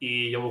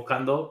 Y yo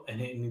buscando en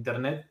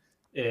internet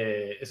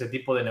ese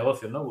tipo de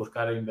negocios, ¿no?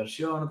 Buscar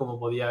inversión, cómo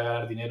podía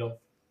ganar dinero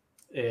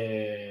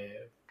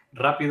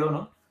rápido,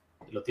 ¿no?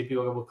 Lo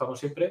típico que buscamos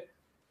siempre.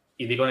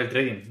 Y di con el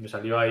trading. Me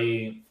salió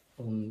ahí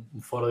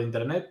un foro de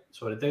internet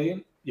sobre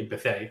trading y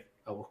empecé ahí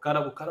a buscar,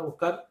 a buscar, a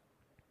buscar.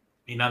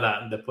 Y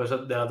nada, después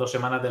de las 2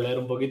 semanas de leer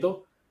un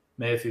poquito,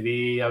 me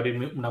decidí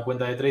abrir una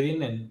cuenta de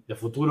trading de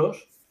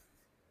futuros,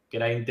 que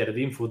era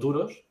Interdin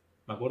Futuros,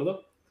 me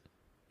acuerdo,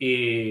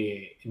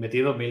 y metí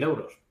 2.000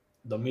 euros.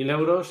 2.000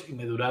 euros y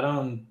me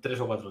duraron 3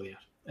 o 4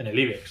 días en el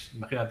IBEX,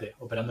 imagínate,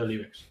 operando el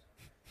IBEX.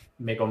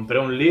 Me compré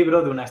un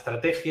libro de una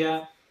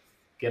estrategia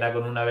que era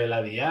con una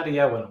vela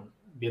diaria, bueno,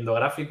 viendo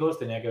gráficos,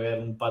 tenía que ver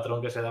un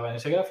patrón que se daba en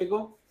ese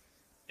gráfico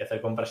y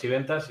hacer compras y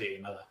ventas y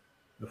nada,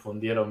 me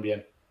fundieron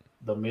bien.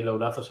 2.000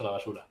 eurazos a la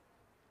basura.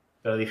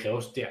 Pero dije,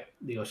 hostia,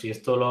 digo, si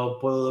esto lo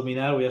puedo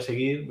dominar, voy a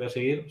seguir, voy a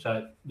seguir. O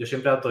sea, yo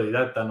siempre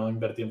autodidacta, no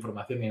invertí en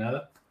formación ni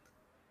nada.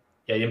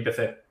 Y ahí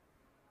empecé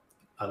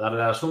a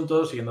darle al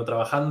asunto, siguiendo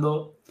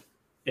trabajando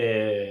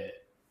eh,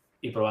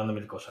 y probando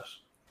mil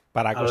cosas.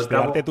 Para Al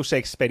costearte cabo, tus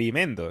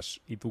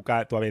experimentos y tu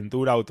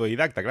aventura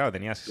autodidacta. Claro,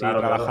 tenías que seguir claro,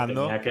 claro,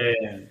 trabajando tenía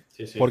que...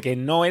 Sí, sí. porque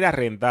no era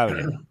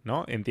rentable,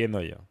 ¿no?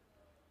 Entiendo yo.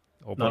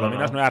 O por No, lo no,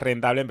 menos no no. era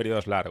rentable en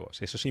periodos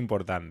largos. Eso es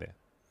importante.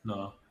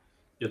 No.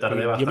 Yo tardé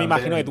Que yo me bastante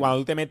imagino que cuando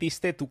en... tú te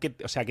metiste,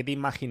 o sea, ¿qué te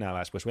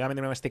imaginabas? Pues voy a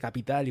meterme en este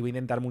capital y voy a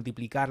intentar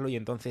multiplicarlo y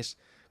entonces,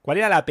 ¿cuál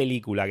era la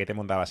película que te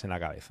montabas en la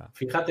cabeza?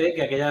 Fíjate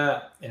que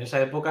en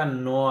esa época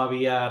no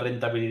había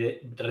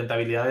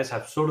rentabilidades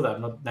absurdas.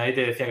 Nadie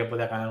te decía que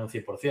podía ganar un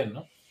 100%,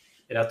 ¿no?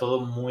 Era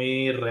todo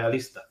muy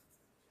realista.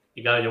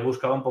 Y claro, yo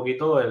buscaba un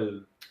poquito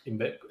el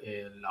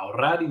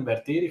ahorrar,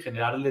 invertir y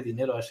generarle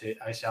dinero a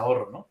ese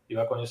ahorro, ¿no?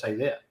 Iba con esa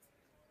idea.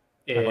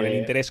 O sea, con el Eh,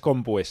 interés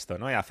compuesto,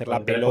 ¿no? Y hacer con la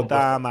interés pelota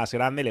compuesto. más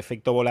grande, el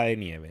efecto bola de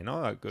nieve,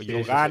 ¿no? Yo Sí,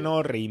 sí, sí.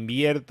 gano,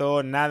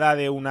 reinvierto, nada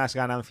de unas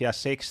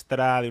ganancias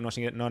extra, de unos...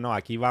 No, no,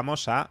 aquí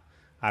vamos a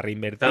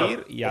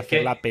reinvertir Claro, y a es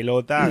hacer la que,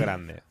 pelota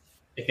grande.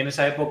 es que en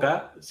esa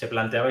época se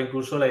planteaba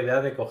incluso la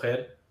idea de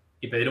coger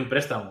y pedir un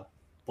préstamo,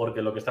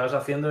 porque lo que estabas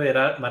haciendo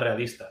era más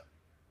realista.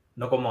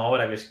 No como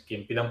ahora, que es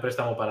quien pida un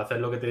préstamo para hacer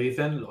lo que te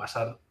dicen, vas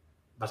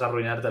a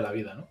arruinarte la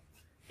vida, ¿no?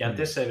 Y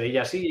antes se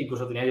veía así,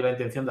 incluso tenía yo la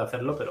intención de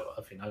hacerlo, pero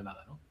al final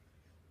nada, ¿no?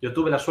 Yo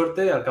tuve la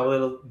suerte, al cabo de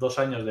los 2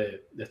 años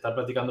de estar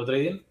practicando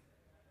trading,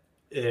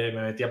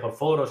 me metía por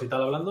foros y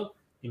tal hablando,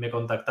 y me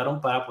contactaron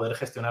para poder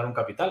gestionar un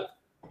capital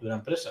de una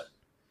empresa.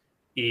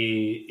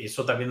 Y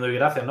eso también doy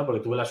gracias, ¿no?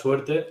 Porque tuve la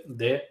suerte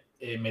de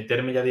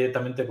meterme ya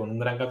directamente con un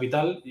gran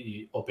capital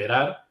y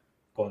operar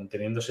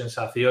teniendo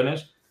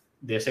sensaciones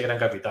de ese gran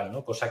capital,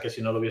 ¿no? Cosa que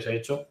si no lo hubiese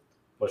hecho,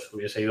 pues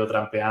hubiese ido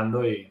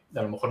trampeando y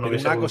a lo mejor no Pero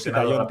hubiese una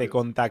cosita, evolucionado John, ¿te rápido.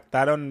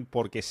 contactaron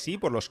porque sí,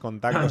 por los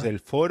contactos del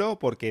foro,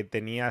 porque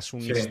tenías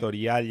un Sí,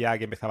 historial ya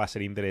que empezaba a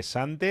ser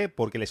interesante,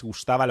 porque les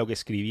gustaba lo que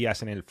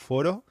escribías en el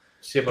foro?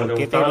 sí, ¿Por porque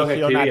qué te gustaba lo que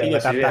eligieron a escribía, ti de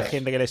las tanta ideas.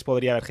 gente que les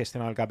podría haber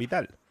gestionado el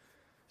capital?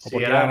 ¿O Sí,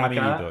 porque era eran más que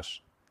nada,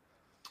 amiguitos?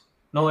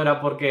 no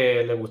era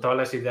porque les gustaban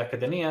las ideas que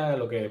tenía,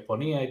 lo que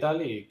ponía y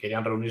tal, y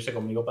querían reunirse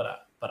conmigo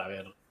para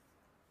ver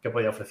qué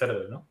podía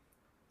ofrecerles, ¿no?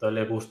 Entonces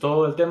les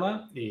gustó el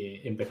tema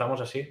y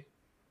empezamos así,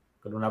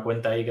 con una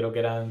cuenta ahí creo que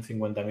eran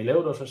 50.000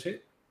 euros o así,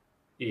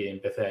 y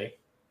empecé ahí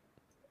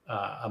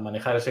a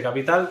manejar ese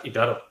capital y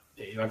claro,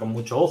 iba con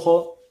mucho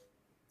ojo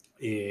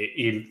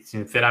y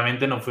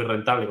sinceramente no fui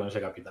rentable con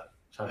ese capital,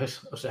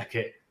 ¿sabes? O sea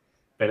que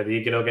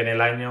perdí creo que en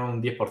el año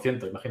un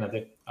 10%,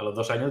 imagínate, a los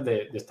 2 años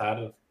de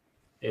estar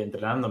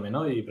entrenándome,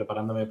 ¿no? Y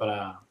preparándome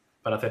para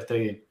hacer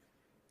trading.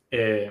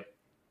 Eh,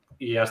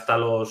 y hasta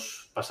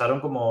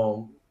pasaron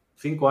como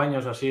 5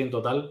 años así en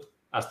total,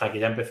 hasta que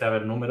ya empecé a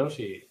ver números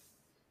y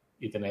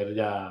tener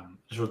ya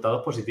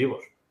resultados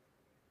positivos.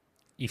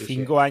 Y Sí, sí.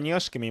 5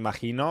 años que me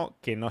imagino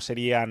que no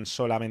serían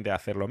solamente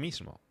hacer lo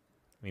mismo.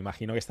 Me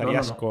imagino que No, no,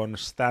 estarías no.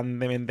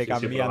 constantemente Sí, sí,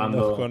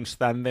 cambiando,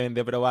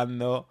 constantemente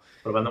probando,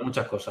 probando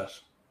muchas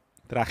cosas.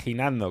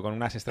 trajinando con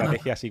unas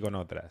estrategias y con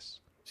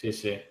otras. Sí,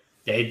 sí.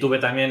 Y ahí tuve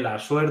también la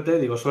suerte,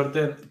 digo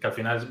suerte, que al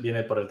final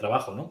viene por el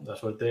trabajo, ¿no? La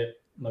suerte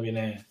no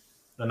es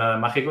nada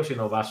mágico,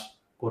 sino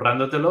vas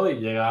currándotelo y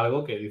llega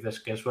algo que dices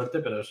que es suerte,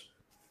 pero es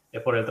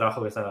por el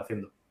trabajo que estás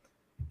haciendo.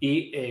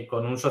 Y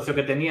con un socio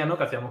que tenía, ¿no?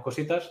 Que hacíamos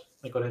cositas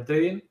con el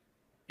trading,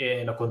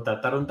 nos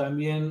contactaron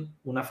también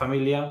una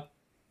familia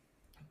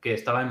que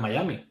estaba en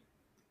Miami,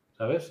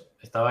 ¿sabes?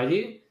 Estaba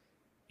allí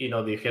y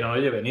nos dijeron,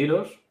 oye,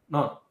 veniros.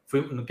 No,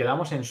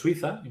 quedamos en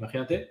Suiza,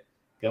 imagínate,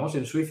 quedamos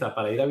en Suiza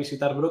para ir a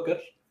visitar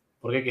brokers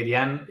porque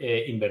querían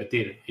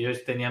invertir.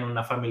 Ellos tenían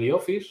una family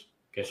office,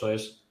 que eso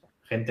es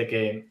gente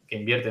que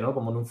invierte, ¿no?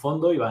 Como en un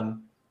fondo y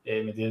van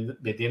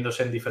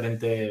metiéndose en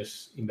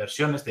diferentes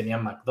inversiones.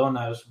 Tenían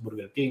McDonald's,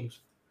 Burger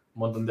Kings, un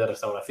montón de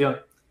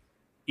restauración.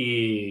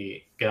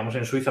 Y quedamos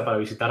en Suiza para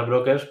visitar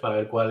brokers para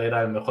ver cuál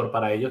era el mejor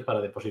para ellos para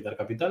depositar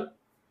capital.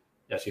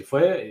 Y así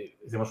fue,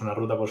 hicimos una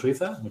ruta por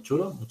Suiza, muy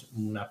chulo,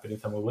 una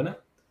experiencia muy buena,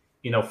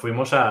 y nos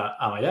fuimos a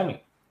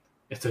Miami.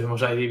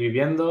 Estuvimos ahí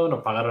viviendo,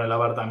 nos pagaron el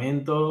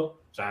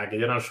apartamento, o sea, que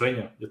yo era un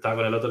sueño. Yo estaba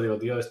con el otro y digo,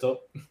 tío,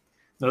 esto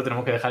no lo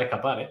tenemos que dejar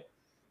escapar, ¿eh?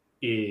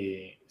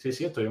 Y sí,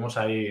 sí, estuvimos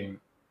ahí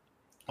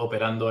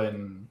operando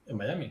en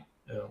Miami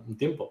un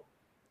tiempo.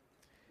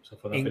 Eso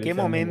fue una ¿En qué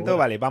experiencia muy, muy momento? buena.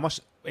 Vale,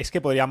 vamos. Es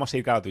que podríamos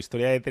ir, claro, tu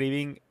historia de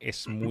trading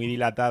es muy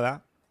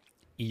dilatada.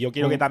 Y yo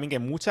quiero que también que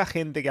mucha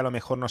gente que a lo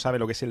mejor no sabe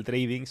lo que es el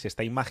trading se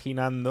está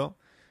imaginando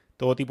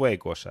todo tipo de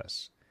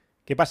cosas.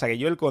 ¿Qué pasa? Que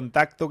yo el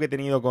contacto que he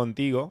tenido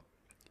contigo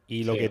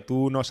y lo Sí, que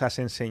tú nos has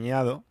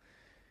enseñado,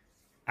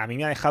 a mí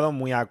me ha dejado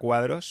muy a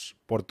cuadros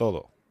por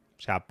todo.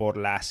 O sea, por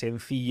la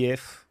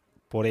sencillez,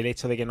 por el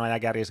hecho de que no haya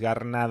que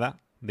arriesgar nada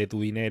de tu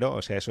dinero.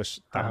 O sea, eso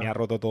es, también ha ajá,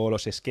 roto todos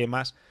los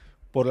esquemas.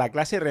 Por la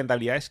clase de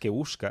rentabilidades que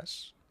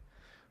buscas,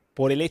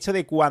 por el hecho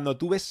de cuando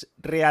tú ves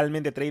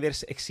realmente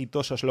traders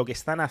exitosos lo que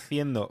están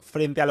haciendo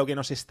frente a lo que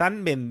nos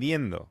están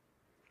vendiendo,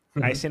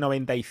 a ese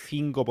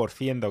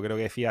 95% creo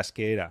que decías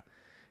que era,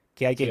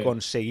 que hay que sí,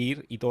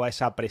 conseguir y toda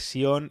esa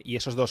presión y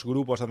esos dos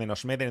grupos donde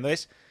nos meten.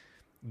 Entonces,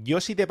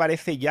 yo si te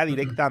parece ya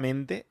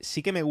directamente,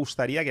 sí que me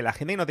gustaría que la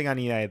gente que no tenga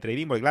ni idea de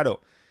trading, porque claro,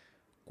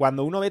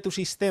 cuando uno ve tu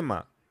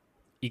sistema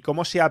y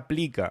cómo se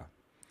aplica,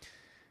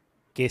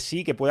 que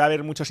sí, que puede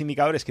haber muchos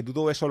indicadores, que tú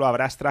todo eso lo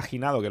habrás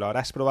trajinado, que lo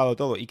habrás probado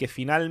todo, y que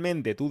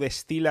finalmente tú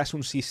destilas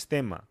un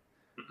sistema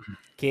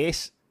que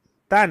es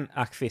tan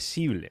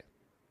accesible.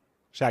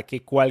 O sea,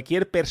 que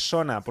cualquier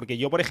persona, porque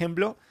yo, por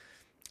ejemplo,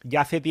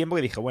 ya hace tiempo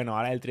que dije, bueno,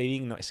 ahora el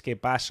trading no es que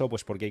paso,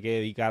 pues porque hay que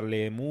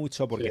dedicarle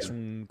mucho, sí, porque es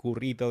un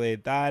currito de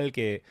tal,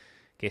 que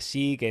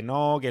sí, que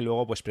no, que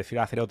luego pues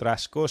prefiero hacer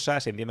otras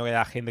cosas, entiendo que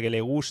haya gente que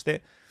le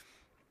guste,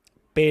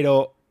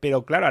 pero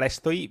claro, ahora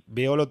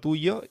veo lo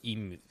tuyo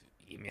y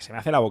se me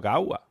hace la boca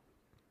agua.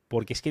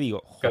 Porque es que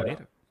digo, claro.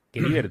 joder, qué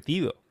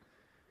divertido.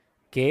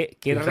 Qué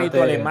reto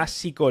Fíjate, además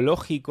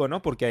psicológico,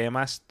 ¿no? Porque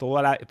además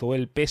todo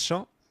el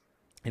peso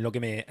en lo que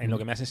me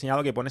has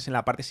enseñado que pones en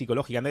la parte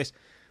psicológica. Entonces,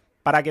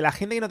 para que la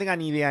gente que no tenga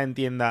ni idea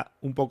entienda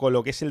un poco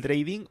lo que es el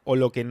trading o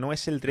lo que no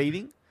es el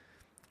trading,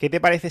 ¿qué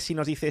te parece si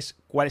nos dices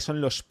cuáles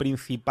son los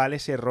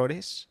principales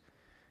errores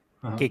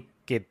ajá,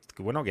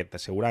 bueno, que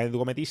seguramente tú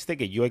cometiste,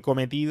 que yo he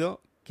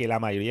cometido, que la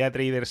mayoría de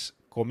traders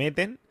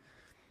cometen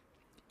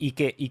y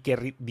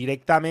que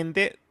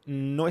directamente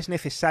no es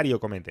necesario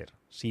cometer?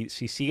 Si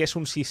sigues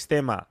un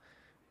sistema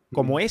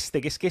como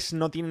este, que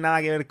no tiene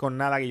nada que ver con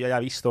nada que yo haya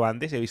visto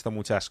antes, he visto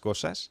muchas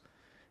cosas,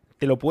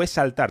 te puedes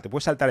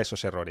saltar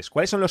esos errores.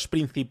 ¿Cuáles son los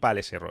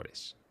principales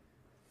errores?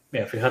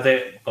 Mira,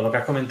 fíjate, con lo que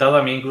has comentado,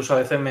 a mí incluso a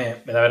veces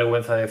me da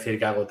vergüenza decir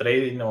que hago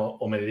trading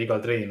o me dedico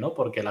al trading, ¿no?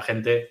 Porque la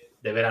gente,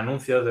 de ver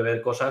anuncios, de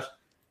ver cosas,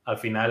 al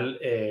final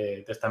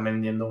te están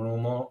vendiendo un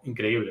humo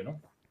increíble,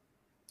 ¿no?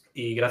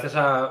 Y gracias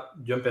a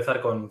yo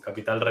empezar con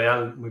capital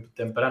real muy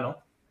temprano,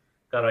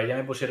 claro, ahí ya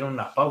me pusieron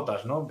unas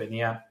pautas, ¿no?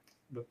 Venía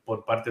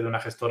por parte de una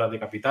gestora de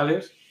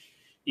capitales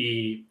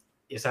y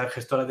esas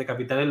gestoras de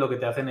capitales lo que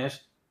te hacen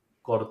es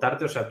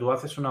cortarte, o sea, tú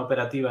haces una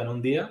operativa en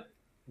un día,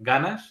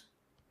 ganas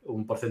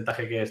un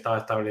porcentaje que estaba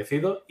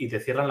establecido y te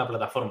cierran la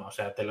plataforma, o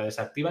sea, te la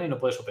desactivan y no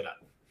puedes operar.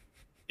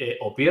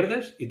 O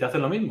pierdes y te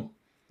hacen lo mismo,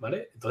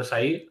 ¿vale? Entonces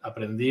ahí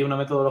aprendí una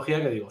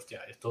metodología que digo,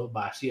 hostia, esto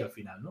va así al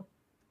final, ¿no?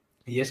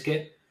 Y es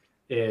que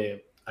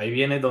ahí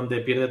viene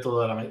donde pierde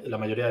toda la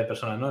mayoría de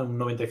personas, ¿no? Un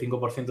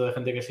 95% de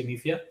gente que se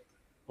inicia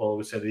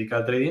o se dedica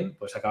al trading,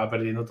 pues acaba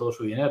perdiendo todo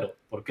su dinero.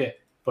 ¿Por qué?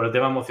 Por el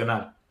tema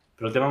emocional.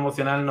 Pero el tema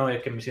emocional no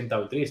es que me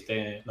sienta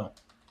triste, no.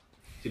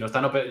 Si no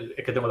están,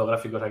 es que tengo los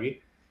gráficos aquí.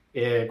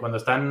 Cuando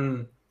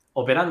están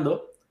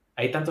operando,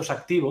 hay tantos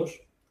activos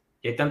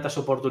y hay tantas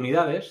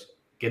oportunidades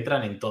que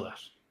entran en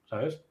todas,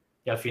 ¿sabes?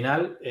 Y al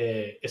final,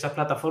 esas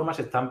plataformas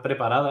están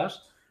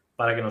preparadas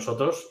para que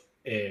nosotros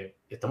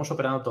estamos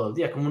operando todo el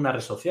día. Es como una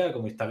red social,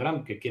 como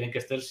Instagram, que quieren que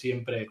estés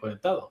siempre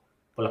conectado.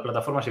 Pues las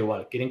plataformas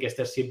igual, quieren que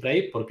estés siempre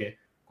ahí porque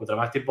cuanto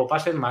más tiempo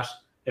pases,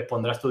 más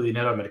expondrás tu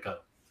dinero al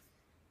mercado.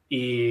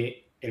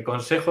 Y el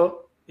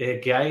consejo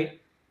que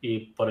hay, y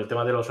por el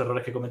tema de los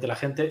errores que comete la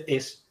gente,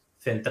 es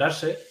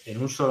centrarse en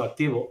un solo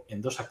activo,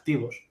 en dos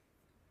activos,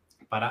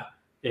 para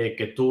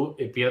que tú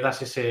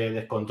pierdas ese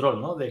descontrol,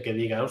 ¿no? De que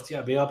diga,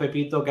 hostia, veo a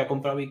Pepito que ha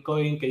comprado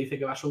Bitcoin, que dice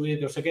que va a subir,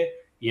 que no sé qué,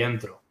 y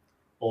entro.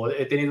 O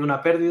he tenido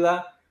una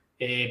pérdida,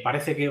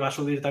 parece que va a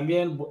subir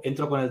también,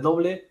 entro con el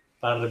doble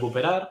para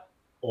recuperar,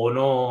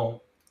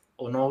 o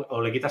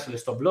le quitas el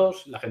stop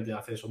loss, la gente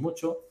hace eso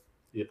mucho,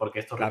 porque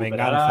esto La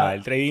venganza, recuperará,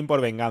 el trading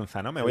por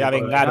venganza, ¿no? Me voy trading a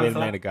por vengar del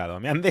venganza. mercado.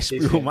 Me han Sí, sí,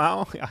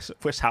 desplumado,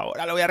 pues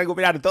ahora lo voy a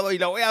recuperar todo y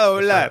lo voy a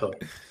doblar. exacto.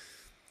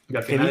 Y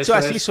al Que final dicho eso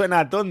así es...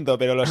 suena tonto,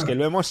 pero los que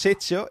lo hemos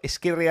hecho es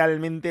que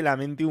realmente la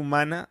mente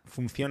humana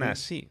funciona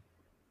así.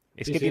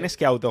 Es Sí, que sí. tienes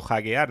que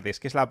autohackearte, es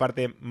que es la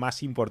parte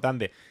más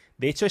importante.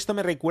 De hecho, esto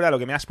me recuerda a lo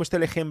que me has puesto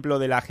el ejemplo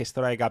de la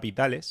gestora de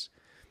capitales.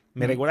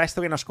 Me recuerda a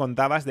esto que nos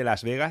contabas de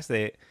Las Vegas,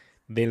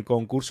 del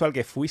concurso al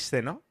que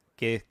fuiste, ¿no?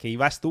 Que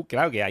ibas tú,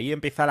 claro, que ahí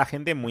empieza la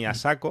gente muy a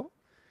saco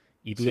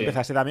y tú Sí,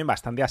 empezaste también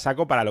bastante a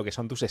saco para lo que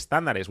son tus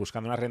estándares,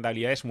 buscando unas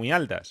rentabilidades muy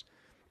altas.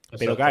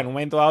 Pero claro, en un exacto.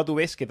 momento dado tú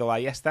ves que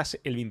todavía estás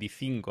el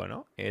 25,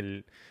 ¿no?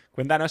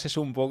 Cuéntanos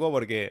eso un poco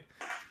porque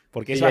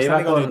Sí, es ya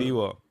bastante iba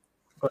contributivo.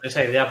 con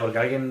esa idea, porque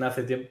alguien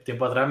hace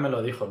tiempo atrás me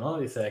lo dijo, ¿no?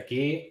 Dice,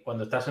 aquí,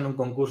 cuando estás en un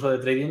concurso de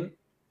trading,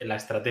 la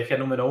estrategia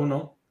número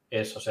uno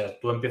es, o sea,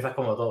 tú empiezas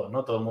como todo,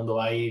 ¿no? Todo el mundo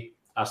va ahí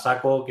a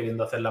saco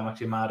queriendo hacer la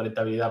máxima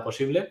rentabilidad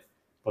posible,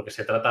 porque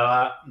se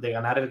trataba de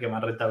ganar el que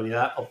más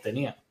rentabilidad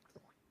obtenía.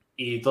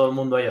 Y todo el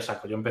mundo ahí a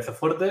saco. Yo empecé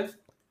fuerte,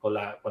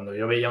 cuando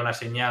yo veía una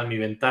señal, mi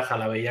ventaja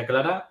la veía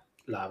clara,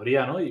 la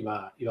abría, ¿no?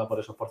 Iba por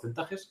esos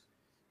porcentajes.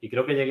 Y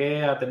creo que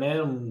llegué a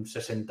tener un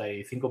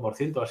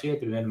 65% así el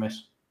primer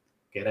mes,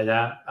 que era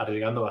ya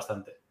arriesgando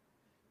bastante.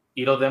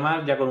 Y los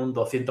demás ya con un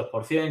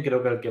 200%,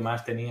 creo que el que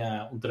más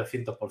tenía un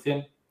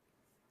 300%.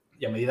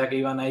 Y a medida que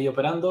iban ahí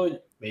operando,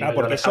 me Claro, iba yo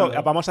porque eso,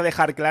 alejando. vamos a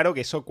dejar claro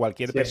que eso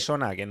cualquier Sí,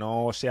 persona que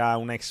no sea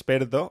un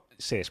experto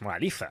se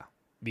desmoraliza.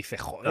 Dice,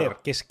 joder,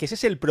 claro. que ese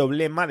es el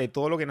problema de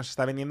todo lo que nos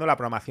está vendiendo la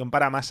programación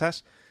para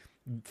masas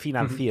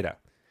financiera.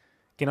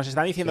 Que nos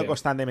están diciendo Sí,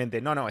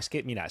 constantemente, no, no, es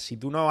que, mira, si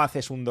tú no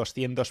haces un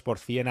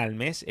 200% al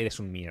mes, eres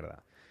un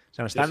mierda. O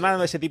sea, nos sí, están sí.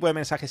 dando ese tipo de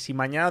mensajes. Si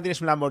mañana no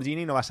tienes un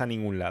Lamborghini, no vas a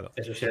ningún lado.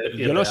 Eso es Y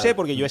yo lo sé irreal.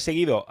 porque yo he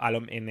seguido,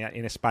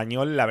 en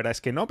español, la verdad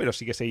es que no, pero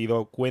sí que he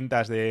seguido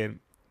cuentas de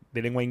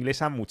lengua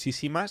inglesa,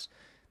 muchísimas,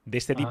 de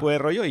este tipo Ajá. de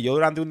rollo. Y yo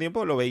durante un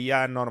tiempo lo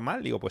veía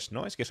normal. Digo, pues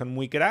no, es que son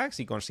muy cracks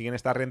y consiguen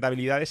estas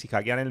rentabilidades y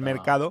hackean el No.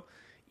 mercado.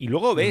 Y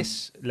luego Ujú.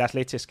 ves las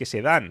leches que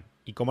se dan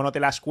y cómo no te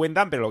las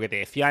cuentan, pero lo que te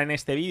decían en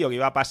este vídeo que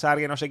iba a pasar,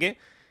 que no sé qué.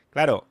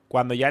 Claro,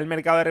 cuando ya el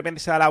mercado de repente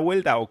se da la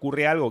vuelta,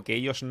 ocurre algo que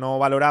ellos no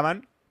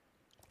valoraban,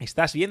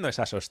 estás viendo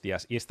esas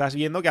hostias y estás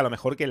viendo que a lo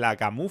mejor que la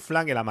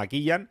camuflan, que la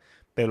maquillan,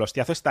 pero el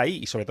hostiazo está ahí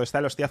y sobre todo está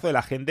el hostiazo de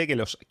la gente que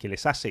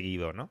les ha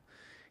seguido, ¿no?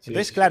 Sí,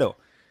 Entonces, sí, sí. claro,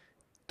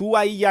 tú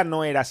ahí ya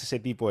no eras ese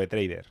tipo de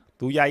trader.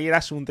 Tú ya ahí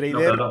eras un No,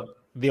 trader claro.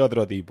 de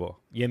otro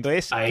tipo. Y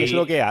entonces, ¿qué es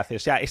lo Ahí, que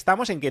haces? O sea,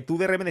 estamos en que tú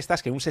de repente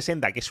estás que un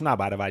 60, que es una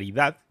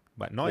barbaridad,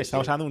 ¿no? sí,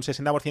 Estamos sí. hablando de un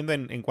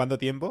 60% en cuánto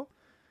tiempo?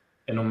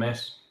 En un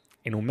mes.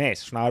 En un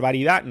mes. Es una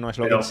barbaridad, no es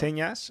lo que Pero,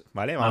 enseñas,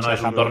 ¿vale? no, Vamos a no,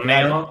 dejarlo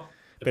claro.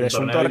 es Pero un es un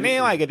torneo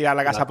torneo, hay que tirar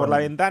la y vas casa por la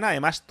con... ventana.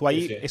 Además, tú Sí,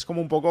 ahí sí. es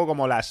como un poco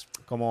como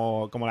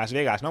Las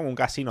Vegas, ¿no? Un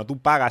casino. Tú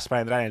pagas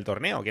para entrar en el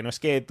torneo, que no es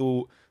que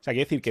tú... O sea,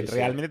 quiero decir que Sí, sí.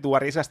 realmente tú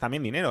arriesgas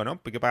también dinero, ¿no?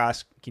 Porque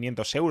pagas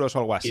 500 euros o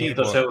algo así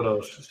 500 por...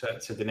 euros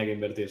se tenía que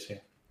invertir, sí.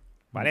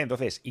 ¿Vale?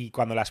 Entonces, y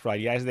cuando las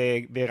probabilidades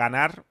de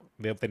ganar,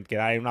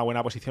 quedar en una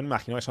buena posición,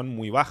 imagino que son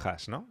muy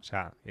bajas, ¿no? O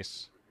sea,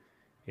 es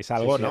Es Sí,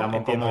 algo, sí, ¿no? éramos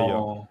Entiendo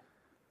yo.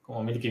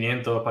 como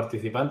 1.500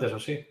 participantes o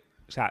sí.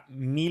 O sea,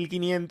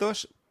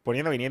 1.500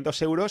 poniendo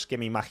 500 euros, que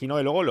me imagino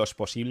que luego los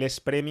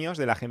posibles premios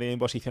de la gente bien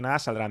posicionada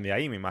saldrán de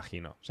ahí, me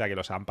imagino. O sea, que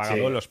los han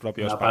pagado Sí, los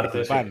propios una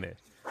parte sí.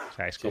 participantes. O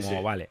sea, es Sí, como,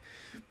 sí. vale.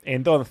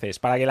 Entonces,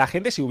 para que la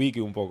gente se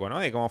ubique un poco, ¿no?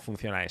 De cómo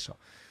funciona eso.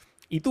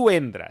 Y tú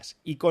entras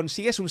y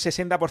consigues un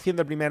 60%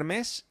 el primer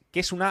mes,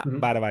 que es una Ujú.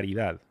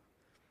 barbaridad.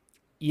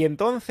 Y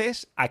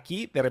entonces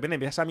aquí de repente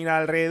empiezas a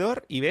mirar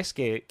alrededor y ves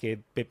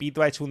que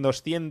Pepito ha hecho un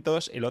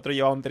 200, el otro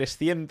lleva un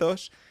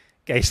 300,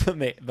 que ahí es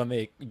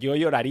donde yo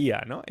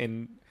lloraría, ¿no?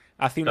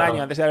 Hace un año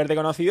Claro. antes de haberte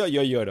conocido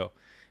yo lloro.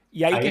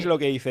 ¿Y ahí qué es lo Ahí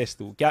que dices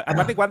tú? Que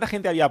aparte, ¿cuánta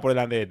gente había por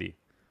delante de ti?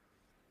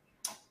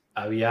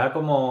 había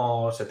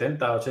como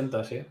 70,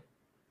 80, sí.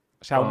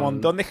 O sea, un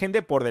montón Con de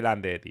gente por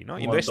delante de ti, ¿no?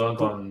 Y un entonces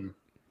montón, tú...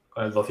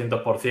 con el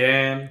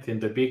 200%,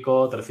 ciento y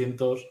pico,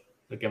 300,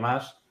 el que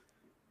más.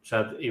 O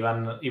sea,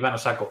 iban a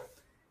saco.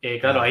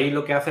 Claro, Vale. ahí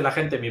lo que hace la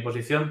gente en mi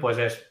posición, pues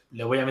es,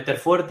 le voy a meter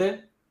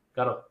fuerte,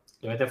 claro,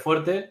 le metes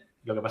fuerte,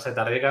 lo que pasa es que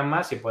te arriesgas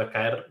más y puedes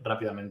caer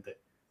rápidamente.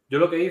 Yo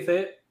lo que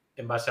hice,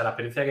 en base a la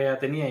experiencia que ya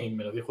tenía, y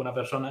me lo dijo una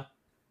persona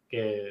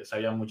que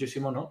sabía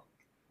muchísimo, ¿no?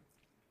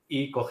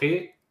 Y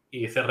cogí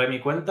y cerré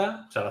mi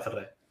cuenta, o sea, la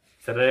cerré.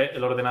 Cerré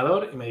el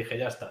ordenador y me dije,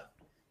 ya está,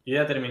 yo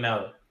ya he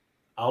terminado.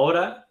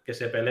 Ahora que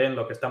se peleen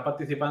los que están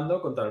participando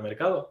contra el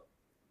mercado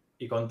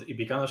y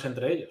picándose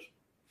entre ellos.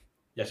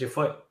 Y así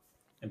fue.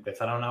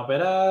 Empezaron a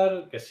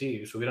operar, que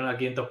sí, subieron al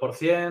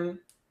 500%,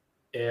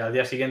 al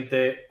día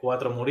siguiente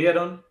 4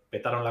 murieron,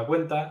 petaron la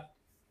cuenta,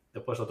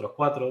 después otros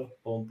 4,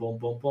 pum, pum,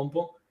 pum, pum,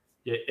 pum.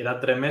 Y eran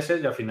 3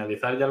 meses y al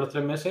finalizar ya los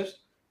 3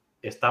 meses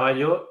estaba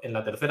yo en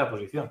la tercera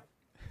posición,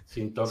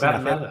 sin Sin tocar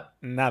hacer nada.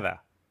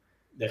 nada.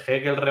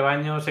 Dejé que el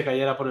rebaño se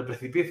cayera por el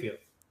precipicio,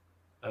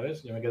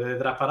 ¿sabes? Yo me quedé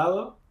detrás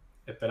parado,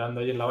 esperando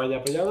ahí en la valla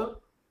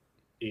apoyado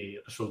y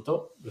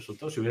resultó.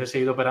 Si hubiese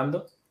seguido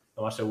operando,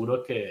 lo más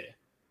seguro es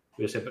que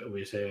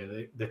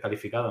hubiese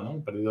descalificado,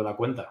 ¿no? Perdido la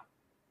cuenta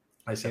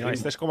a Si ese no,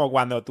 esto es ritmo. como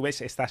cuando tú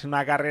ves, estás en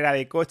una carrera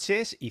de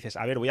coches y dices,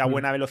 a ver, voy a Mm,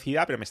 buena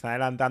velocidad, pero me están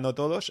adelantando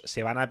todos,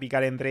 se van a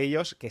picar entre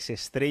ellos, que se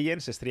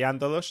estrellan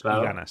todos y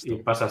claro, ganas y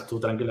tú. pasas tú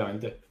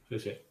tranquilamente. Sí,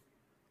 sí.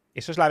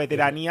 Eso es la Sí, sí.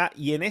 veteranía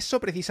y en eso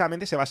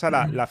precisamente se basa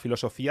la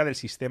filosofía del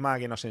sistema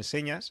que nos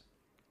enseñas.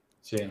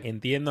 Sí.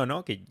 Entiendo,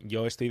 ¿no? Que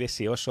yo estoy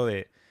deseoso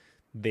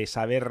de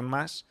saber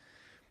más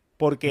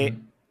porque,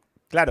 Mm,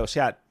 claro, o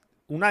sea,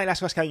 una de las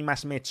cosas que a mí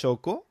más me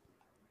chocó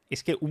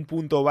es que un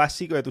punto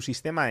básico de tu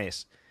sistema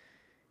es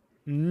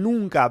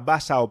nunca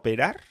vas a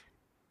operar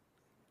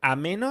a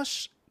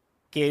menos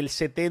que el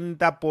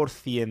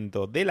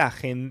 70% de la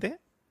gente,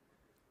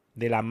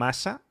 de la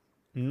masa,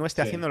 no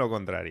esté sí, haciendo lo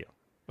contrario.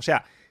 O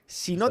sea,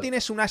 si no exacto.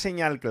 tienes una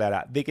señal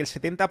clara de que el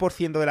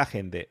 70% de la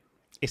gente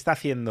está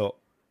haciendo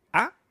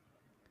A,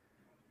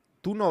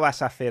 tú no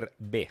vas a hacer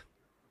B.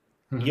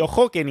 Y Ujú.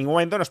 ojo que en ningún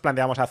momento nos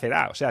planteamos hacer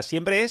A. O sea,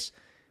 siempre es,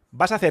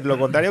 vas a hacer lo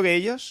contrario que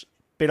ellos,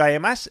 pero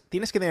además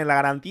tienes que tener la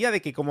garantía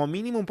de que como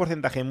mínimo un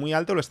porcentaje muy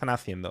alto lo están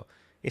haciendo.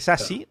 ¿Es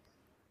Claro. así?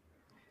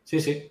 Sí,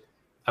 sí.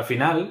 Al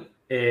final,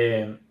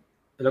 es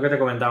lo que te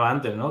comentaba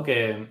antes, ¿no?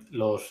 Que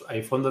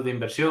hay fondos de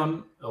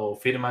inversión o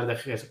firmas de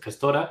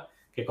gestora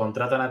que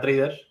contratan a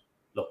traders,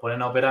 los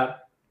ponen a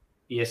operar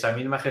y esa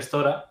misma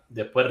gestora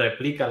después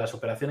replica las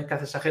operaciones que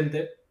hace esa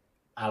gente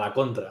a la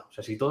contra. O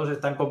sea, si todos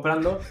están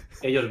comprando,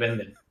 ellos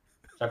venden.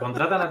 O sea,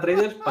 contratan a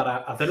traders para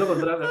hacer lo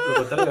contrario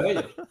a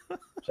ellos.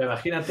 O sea,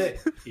 imagínate.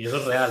 Y eso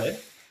es real, ¿eh?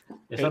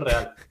 Eso es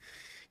real.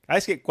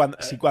 ¿Sabes que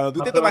si cuando tú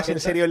Más te prueba tomas que en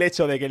serio esa. el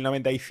hecho de que el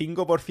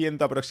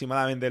 95%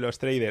 aproximadamente de los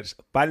traders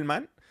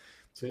palman,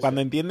 Sí, cuando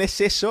sí. entiendes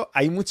eso,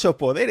 hay mucho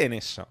poder en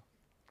eso.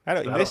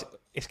 Claro, entonces, Claro.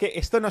 es que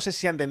esto no sé si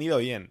se ha entendido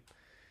bien.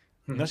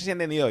 No sé si se ha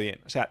entendido bien.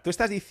 O sea, tú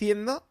estás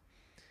diciendo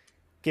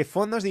que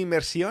fondos de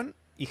inversión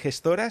y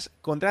gestoras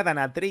contratan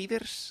a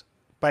traders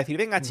para decir,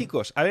 venga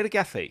chicos, a ver qué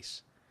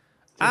hacéis.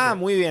 Sí, Ah, sí.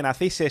 muy bien,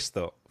 hacéis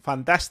esto.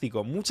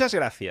 Fantástico. Muchas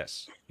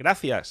gracias.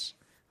 Gracias.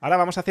 Ahora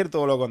vamos a hacer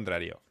todo lo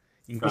contrario.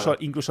 Incluso, Claro.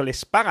 incluso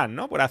les pagan,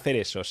 ¿no? Por hacer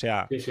eso. O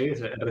sea, Sí, sí, es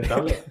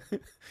rentable.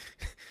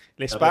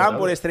 les Es pagan por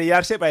rentable.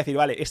 estrellarse para decir,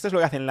 vale, esto es lo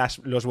que hacen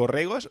los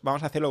borregos,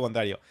 vamos a hacer lo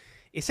contrario.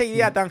 Esa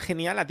idea tan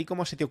genial, ¿a ti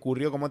cómo se te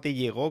ocurrió? ¿Cómo te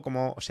llegó?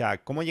 O sea,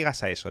 ¿cómo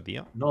llegas a eso,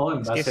 tío? No,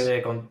 en Es que base es...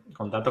 de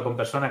contacto con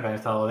personas que han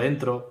estado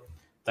dentro.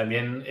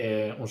 También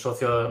un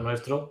socio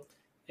nuestro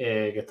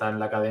que está en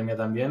la academia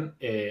también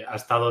ha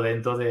estado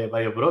dentro de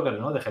varios brokers,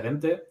 ¿no? De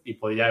gerente y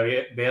podía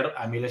ver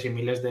a miles y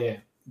miles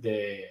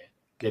de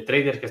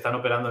traders que están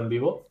operando en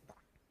vivo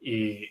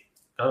y,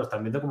 claro,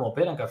 están viendo cómo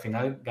operan, que al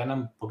final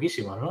ganan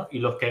poquísimos, ¿no? Y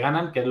los que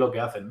ganan, ¿qué es lo que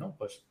hacen, no?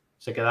 Pues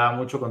se quedaba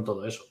mucho con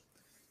todo eso.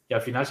 Y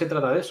al final se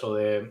trata de eso,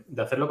 de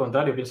hacer lo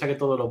contrario. Piensa que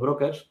todos los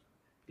brokers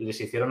les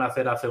hicieron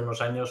hacer hace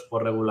unos años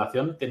por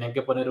regulación, tenían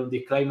que poner un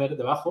disclaimer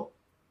debajo,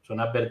 es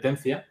una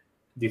advertencia,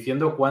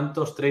 diciendo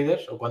cuántos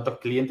traders o cuántos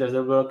clientes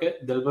del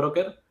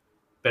broker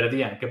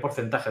perdían, qué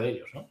porcentaje de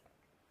ellos, ¿no?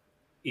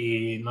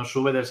 Y no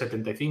sube del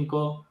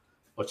 75,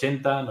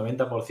 80,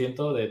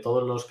 90% de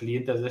todos los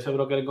clientes de ese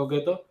broker en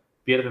concreto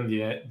pierden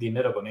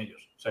dinero con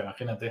ellos. O sea,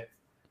 imagínate,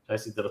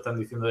 ¿sabes? Si te lo están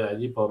diciendo de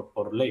allí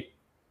por ley,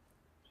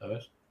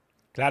 ¿sabes?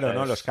 Claro, sea,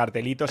 ¿no? Los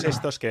cartelitos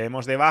estos que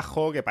vemos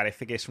debajo, que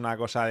parece que es una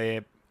cosa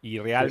de... Y sí, sí.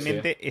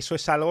 realmente eso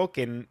es algo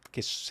que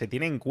se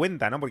tiene en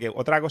cuenta, ¿no? Porque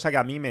otra cosa que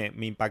a mí me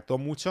impactó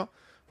mucho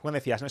fue cuando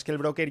decías, no, es que el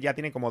broker ya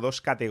tiene como dos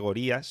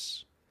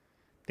categorías,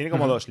 tiene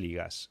como Ujú. dos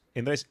ligas.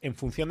 Entonces, en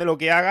función de lo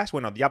que hagas,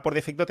 bueno, ya por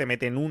defecto te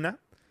meten una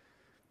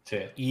Sí,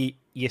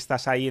 y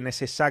estás ahí en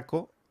ese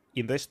saco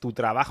y entonces tu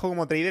trabajo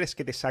como trader es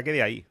que te saque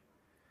de ahí. Que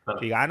claro.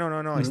 diga, ah, no,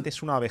 no, no, este Ujú.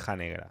 es una oveja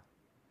negra.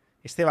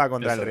 Este va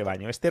contra el Exacto.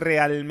 rebaño. Este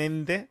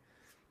realmente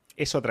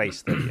es otra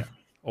historia.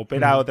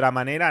 Opera de Ujú. otra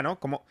manera, ¿no?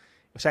 Como,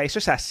 o sea, eso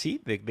es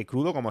así, de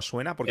crudo como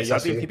suena, porque Es yo al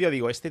así. principio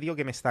digo, este tío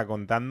que me está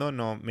contando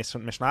no me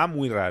sonaba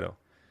muy raro.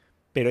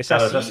 Pero es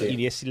Claro, es así así.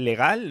 y es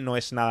legal, no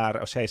es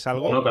nada, o sea, es No,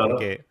 algo no, claro.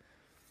 porque...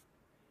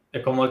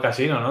 Es como el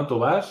casino, ¿no? Tú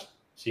vas,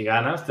 si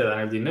ganas, te dan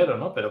el dinero,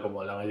 ¿no? Pero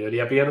como la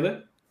mayoría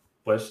pierde,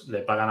 pues le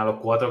pagan a los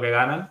cuatro que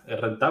ganan, es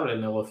rentable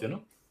el negocio,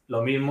 ¿no?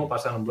 Lo mismo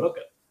pasa en un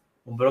broker.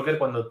 Un broker,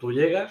 cuando tú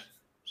llegas,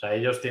 o sea,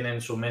 ellos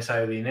tienen su mesa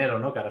de dinero,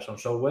 ¿no? Que ahora son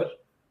software,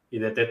 y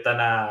detectan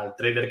al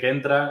trader que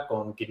entra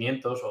con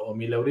 500 o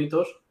 1000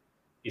 euritos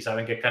y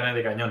saben que es carne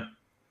de cañón.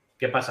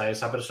 ¿Qué pasa?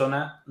 Esa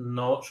persona,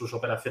 no, sus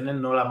operaciones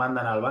no la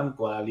mandan al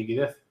banco a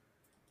liquidez.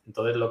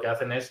 Entonces lo que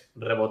hacen es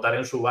rebotar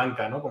en su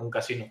banca, ¿no? Como un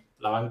casino.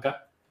 La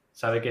banca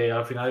sabe que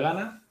al final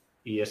gana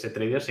y ese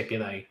trader se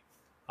queda ahí.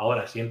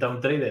 Ahora, si entra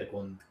un trader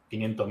con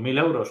 500.000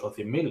 euros o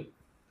 100.000 y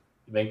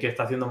ven que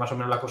está haciendo más o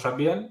menos las cosas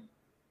bien,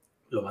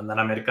 lo mandan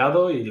a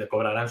mercado y le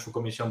cobrarán su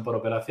comisión por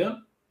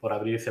operación, por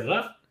abrir y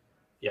cerrar,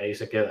 y ahí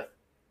se queda.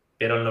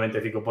 Pero el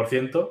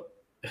 95%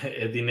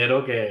 es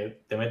dinero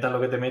que te metan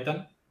lo que te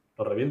metan,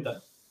 lo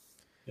revientan.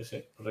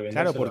 Ese, lo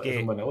revientan, Claro, es un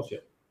porque buen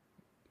negocio.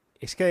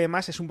 es que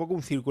además es un poco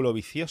un círculo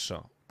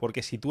vicioso,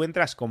 porque si tú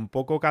entras con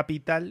poco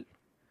capital,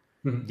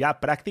 ya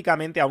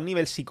prácticamente a un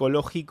nivel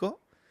psicológico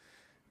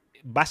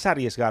vas a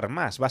arriesgar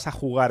más, vas a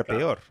jugar Claro.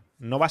 peor,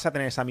 no vas a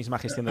tener esa misma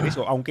gestión de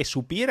riesgo, aunque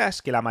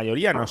supieras que la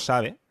mayoría no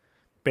sabe,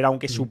 pero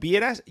aunque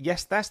supieras, ya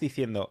estás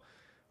diciendo,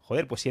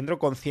 joder, pues si entro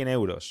con 100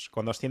 euros,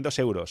 con 200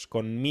 euros,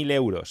 con 1000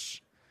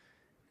 euros,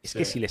 es Sí.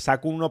 que si le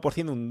saco un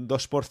 1%, un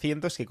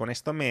 2%, es que con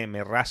esto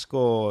me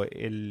rasco una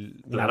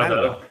Claro, nalga.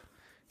 claro. Tú,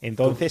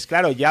 Entonces,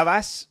 claro, ya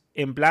vas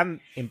en plan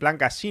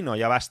casino,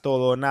 ya vas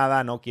todo o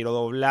nada, no quiero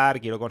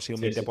doblar, quiero conseguir un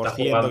sí, se veinte por está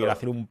ciento quiero jugando.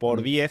 hacer un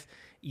por 10.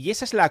 Y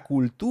esa es la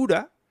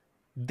cultura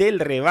del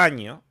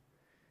rebaño.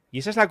 Y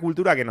esa es la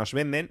cultura que nos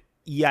venden.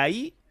 Y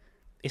ahí,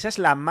 esa es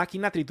la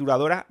máquina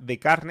trituradora de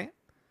carne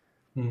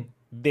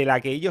de la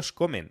que ellos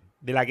comen,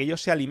 de la que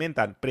ellos se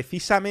alimentan.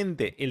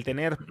 Precisamente el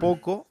tener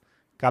poco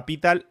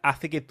capital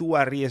hace que tú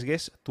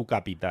arriesgues tu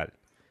capital.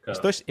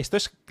 Claro. Esto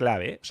es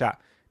clave, ¿eh? O sea,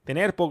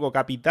 tener poco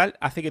capital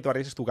hace que tú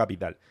arriesgues tu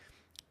capital.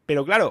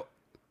 Pero claro,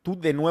 tú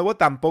de nuevo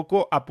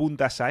tampoco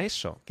apuntas a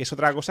eso, que es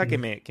otra cosa que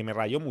me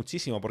rayó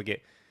muchísimo,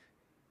 porque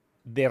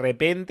de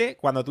repente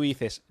cuando tú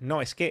dices,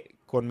 no, es que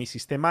con mi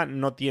sistema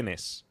no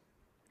tienes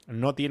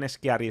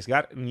que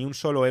arriesgar ni un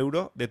solo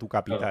euro de tu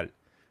Claro. capital,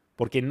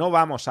 porque no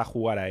vamos a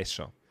jugar a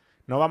eso.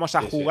 No vamos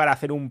a Sí, sí. jugar a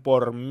hacer un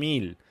por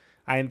 1000,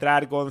 a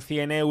entrar con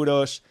 100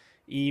 euros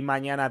y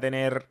mañana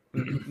tener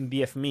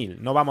 10.000.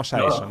 No vamos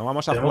a eso, no No,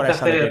 vamos a jugar a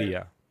esa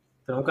lotería.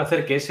 tenemos que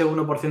hacer que ese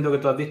 1% que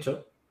tú has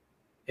dicho,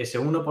 ese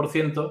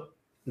 1%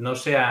 no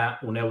sea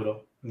un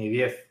euro ni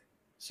 10,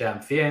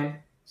 sean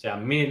 100,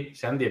 sean 1000,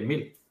 sean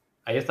 10.000.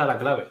 Ahí está la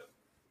clave.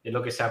 Es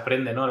lo que se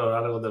aprende, ¿no? A lo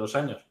largo de los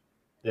años.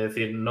 Es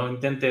decir, no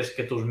intentes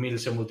que tus 1000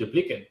 se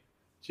multipliquen,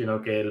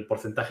 sino que el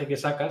porcentaje que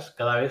sacas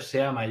cada vez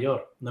sea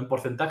mayor. No en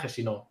porcentaje,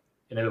 sino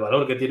en el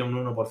valor que tiene un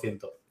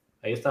 1%.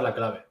 Ahí está la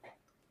clave.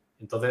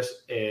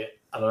 Entonces,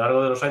 a lo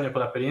largo de los años con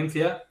la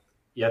experiencia,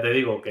 ya te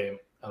digo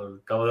que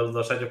al cabo de los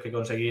 2 años que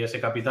conseguí ese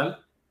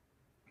capital,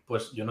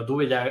 pues yo no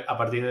tuve ya a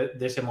partir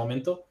de ese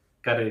momento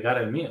que arriesgar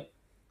el mío.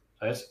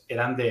 ¿Sabes?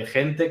 Eran de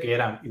gente que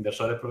eran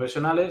inversores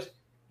profesionales,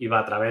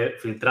 iba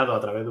filtrado a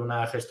través de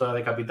una gestora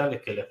de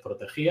capitales que les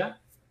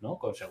protegía, ¿no?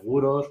 Con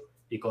seguros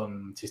y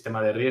con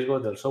sistema de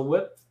riesgos del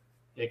software,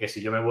 que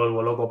si yo me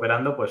vuelvo loco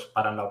operando, pues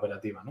paran la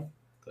operativa, ¿no?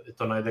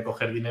 Esto no es de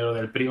coger dinero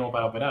del primo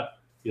para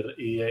operar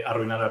y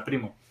arruinar al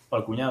primo o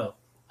al cuñado,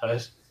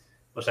 ¿sabes?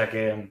 O sea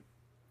que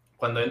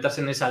cuando entras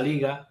en esa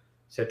liga,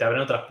 se te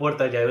abren otras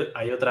puertas y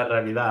hay otra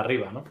realidad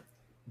arriba, ¿no?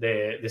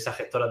 De esas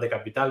gestoras de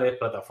capitales,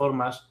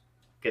 plataformas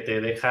que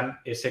te dejan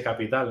ese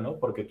capital, ¿no?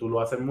 Porque tú lo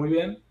haces muy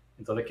bien,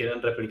 entonces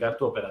quieren replicar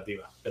tu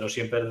operativa, pero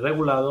siempre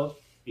regulado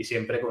y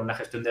siempre con una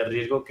gestión de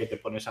riesgo que te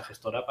pone esa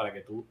gestora para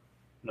que tú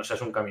no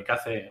seas un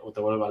kamikaze o te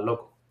vuelvas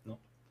loco, ¿no?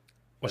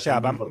 O Eso es sea,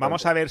 muy vamos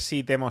importante. a ver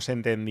si te hemos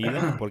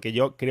entendido, porque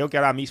yo creo que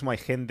ahora mismo hay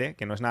gente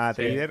que no es nada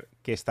Sí. trader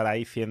que está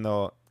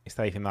diciendo,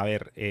 a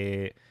ver,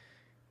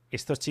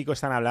 estos chicos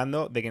están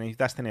hablando de que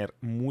necesitas tener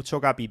mucho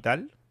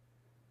capital,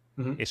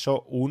 Uh-huh.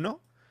 eso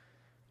uno,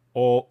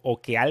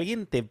 o que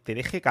alguien te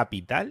deje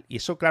capital, y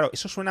eso, claro,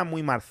 eso suena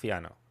muy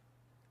marciano.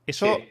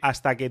 Eso, Sí.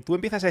 hasta que tú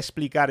empiezas a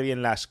explicar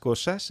bien las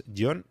cosas,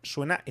 John,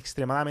 suena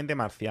extremadamente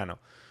marciano.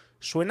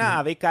 Suena Uh-huh.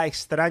 a beca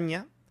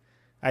extraña,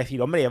 a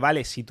decir, hombre,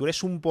 vale, si tú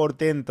eres un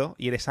portento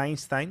y eres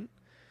Einstein,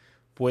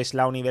 pues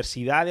la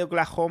Universidad de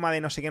Oklahoma de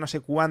no sé qué, no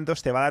sé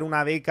cuántos, te va a dar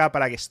una beca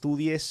para que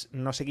estudies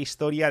no sé qué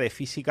historia de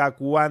física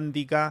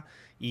cuántica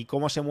y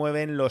cómo se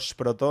mueven los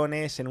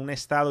protones en un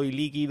estado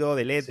ilíquido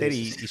del éter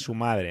y su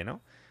madre,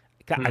 ¿no?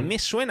 A mí me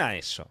suena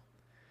eso.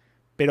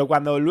 Pero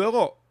cuando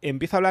luego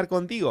empiezo a hablar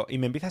contigo y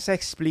me empiezas a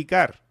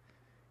explicar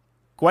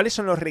cuáles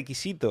son los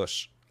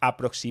requisitos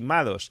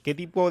aproximados, qué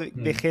tipo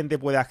de gente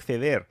puede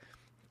acceder,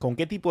 con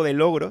qué tipo de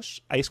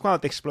logros, ahí es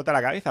cuando te explota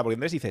la cabeza, porque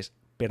entonces dices,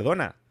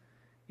 perdona,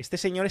 este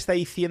señor está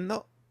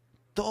diciendo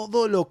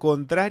todo lo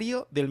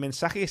contrario del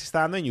mensaje que se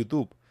está dando en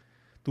YouTube.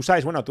 Tú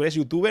sabes, bueno, tú eres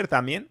youtuber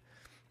también,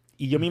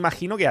 y yo me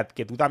imagino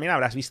que tú también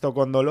habrás visto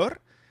con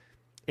dolor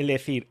el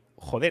decir,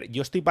 joder,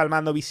 yo estoy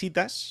palmando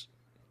visitas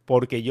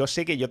porque yo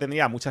sé que yo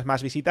tendría muchas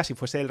más visitas si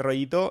fuese el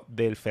rollito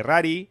del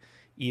Ferrari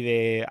y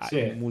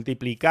de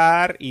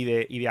multiplicar y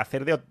de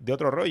hacer de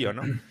otro rollo,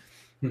 ¿no?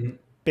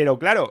 Pero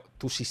claro,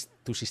 tu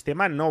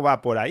sistema no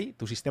va por ahí.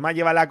 Tu sistema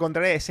lleva a la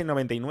contraria a ese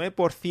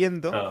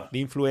 99% de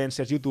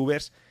influencers,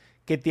 youtubers,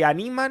 que te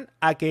animan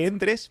a que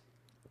entres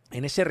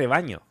en ese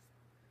rebaño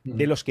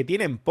de los que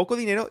tienen poco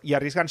dinero y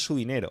arriesgan su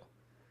dinero.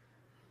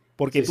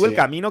 Porque tú el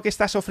camino que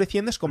estás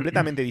ofreciendo es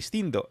completamente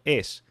distinto.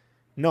 Es,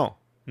 no.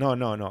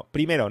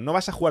 Primero, no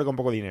vas a jugar con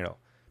poco dinero.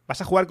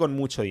 Vas a jugar con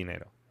mucho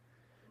dinero.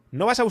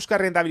 No vas a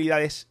buscar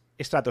rentabilidades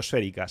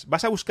estratosféricas.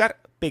 Vas a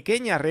buscar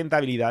pequeñas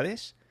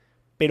rentabilidades,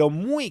 pero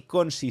muy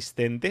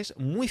consistentes,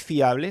 muy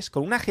fiables,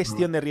 con una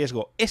gestión de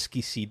riesgo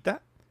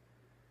exquisita.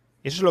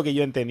 Eso es lo que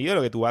yo he entendido,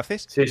 lo que tú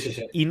haces.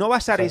 Y no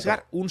vas a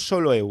arriesgar un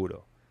solo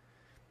euro.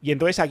 Y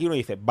entonces aquí uno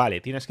dice, vale,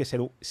 tienes que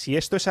ser... Si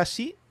esto es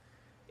así,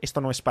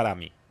 esto no es para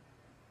mí.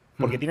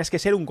 Porque tienes que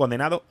ser un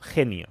condenado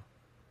genio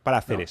para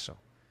hacer eso.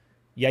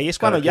 Y ahí es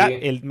cuando ya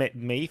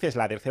me dices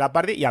la tercera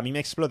parte y a mí me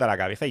explota la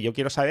cabeza. Y yo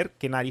quiero saber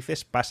qué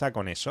narices pasa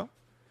con eso.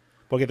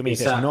 Porque tú me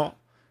dices, no.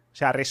 O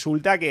sea,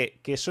 resulta que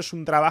eso es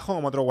un trabajo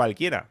como otro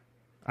cualquiera.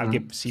 Al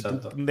que si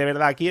tú de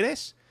verdad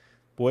quieres,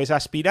 puedes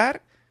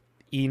aspirar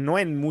y no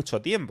en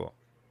mucho tiempo.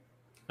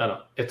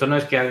 Claro, esto no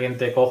es que alguien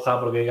te coja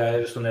porque diga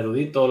eres un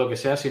erudito o lo que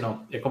sea,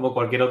 sino es como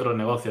cualquier otro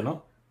negocio,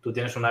 ¿no? Tú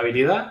tienes una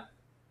habilidad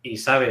y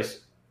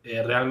sabes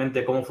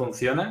realmente cómo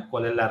funciona,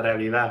 cuál es la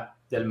realidad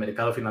del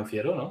mercado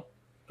financiero, ¿no?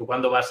 Tú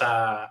cuando vas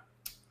a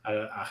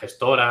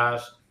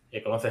gestoras,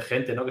 conoces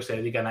gente, ¿no?, que se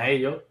dedican a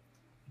ello,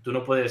 tú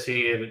no puedes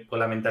ir con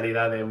la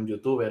mentalidad de un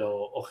youtuber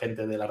o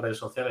gente de las redes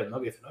sociales, ¿no?,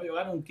 que dicen, no, yo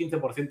gano un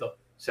 15%,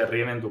 se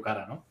ríen en tu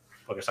cara, ¿no?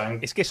 Porque saben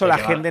es que eso la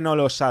gente no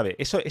lo sabe.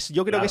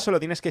 Yo creo que eso lo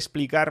tienes que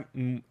explicar.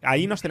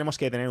 Ahí nos tenemos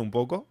que detener un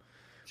poco.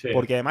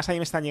 Porque además a mí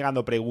me están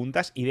llegando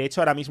preguntas. Y de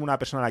hecho ahora mismo una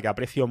persona a la que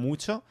aprecio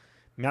mucho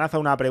me ha lanzado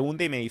una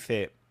pregunta y me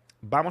dice,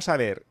 vamos a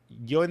ver,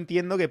 yo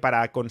entiendo que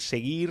para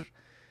conseguir...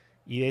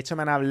 Y de hecho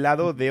me han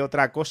hablado de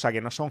otra cosa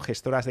que no son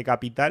gestoras de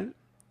capital,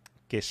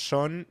 que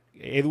son...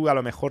 Edu a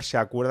lo mejor se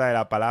acuerda de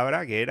la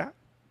palabra que era...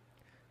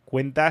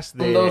 Cuentas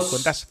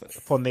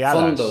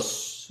fondeadas.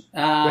 Fondos.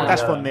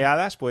 Cuentas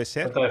fondeadas, puede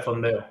ser. Cuenta de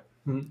fondeo.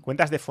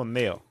 Cuentas de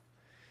fondeo.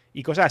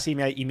 Y cosas así.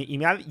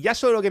 Ya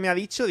solo lo que me ha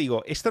dicho,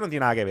 digo, esto no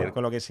tiene nada que ver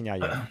con lo que enseña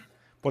yo.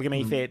 Porque me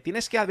dice,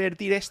 tienes que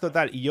advertir esto,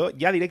 tal. Y yo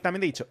ya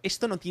directamente he dicho,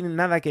 esto no tiene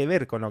nada que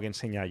ver con lo que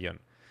enseña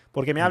John.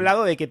 Porque me ha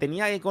hablado de que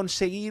tenía que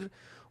conseguir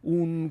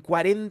un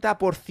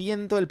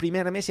 40% el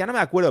primer mes. Ya no me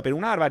acuerdo, pero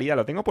una barbaridad.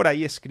 Lo tengo por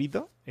ahí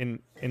escrito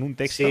en un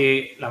texto.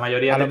 Sí, la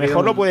mayoría. A lo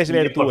mejor lo puedes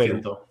ver tú,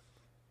 Edu.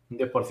 Un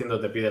 10%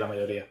 te pide la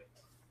mayoría.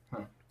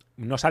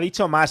 Nos ha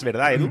dicho más,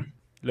 ¿verdad, Edu?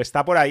 Lo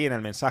está por ahí en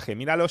el mensaje.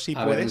 Míralo si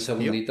puedes. Ver, un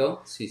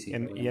segundito. Sí.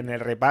 Y en el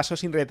repaso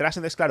sin retraso.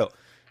 Entonces, claro,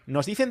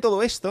 nos dicen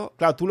todo esto.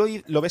 Claro, tú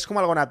lo ves como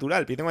algo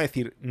natural. Pero yo tengo que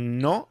decir,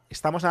 no,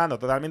 estamos hablando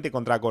totalmente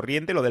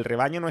contracorriente. Lo del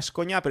rebaño no es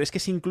coña, pero es que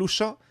es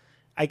incluso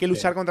hay que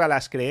luchar contra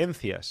las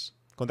creencias,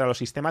 contra los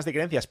sistemas de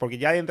creencias. Porque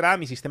ya de entrada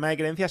mi sistema de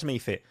creencias me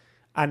dice,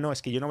 no,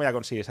 es que yo no voy a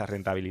conseguir esas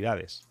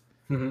rentabilidades.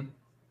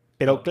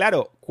 Pero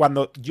claro,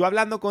 cuando yo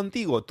hablando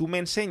contigo, tú me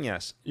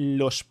enseñas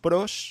los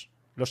pros,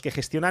 los que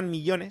gestionan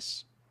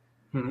millones,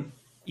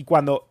 y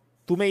cuando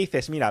tú me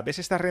dices, mira, ¿ves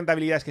estas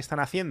rentabilidades que están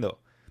haciendo?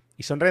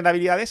 Y son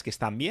rentabilidades que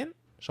están bien,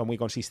 son muy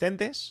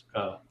consistentes,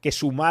 que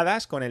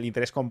sumadas con el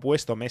interés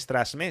compuesto mes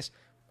tras mes,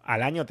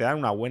 al año te dan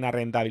una buena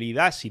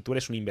rentabilidad si tú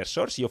eres un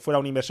inversor. Si yo fuera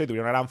un inversor y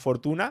tuviera una gran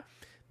fortuna,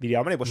 diría,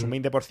 hombre, pues un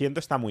 20%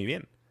 está muy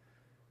bien.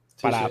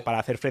 Para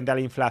hacer frente a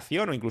la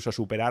inflación o incluso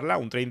superarla,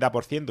 un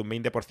 30%, un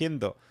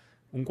 20%,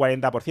 un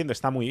 40%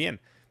 está muy bien.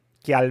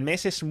 Que al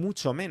mes es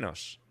mucho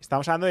menos.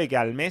 Estamos hablando de que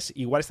al mes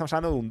igual estamos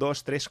hablando de un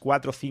 2, 3,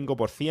 4,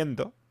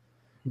 5%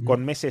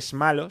 con meses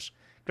malos.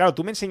 Claro,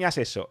 tú me enseñas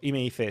eso y me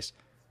dices,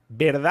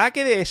 ¿verdad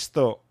que de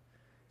esto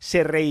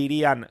se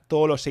reirían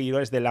todos los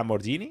seguidores del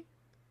Lamborghini?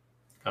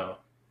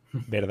 Claro.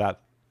 Verdad.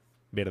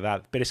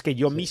 Pero es que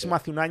yo mismo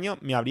hace un año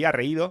me habría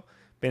reído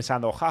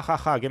pensando,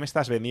 ja, ¿qué me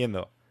estás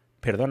vendiendo?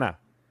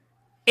 Perdona.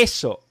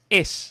 Eso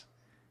es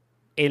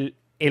el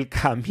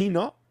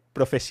camino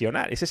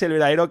profesional. Ese es el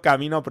verdadero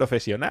camino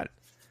profesional.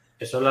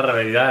 Eso es la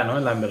realidad, ¿no?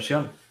 En la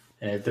inversión,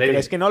 en el trading. Pero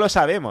es que no lo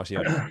sabemos, yo.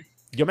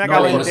 Yo me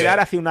acabo de enterar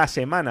hace una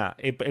semana.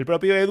 El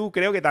propio Edu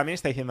creo que también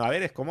está diciendo, a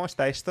ver, ¿cómo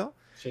está esto?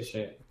 Sí,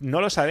 sí.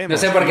 No lo sabemos. No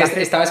sé, porque Y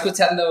hace- estaba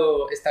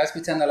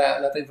escuchando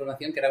la otra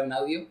información, que era un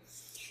audio,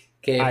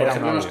 que, por era un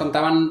ejemplo, nos audio.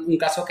 contaban un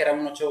caso que era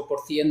un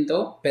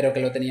 8%, pero que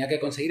lo tenía que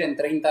conseguir en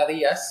 30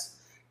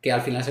 días, que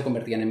al final se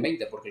convertían en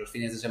 20, porque los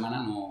fines de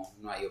semana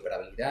no hay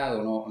operabilidad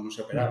o no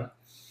se operaban.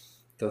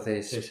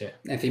 Entonces, Sí, sí.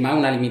 encima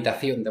una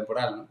limitación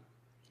temporal, ¿no?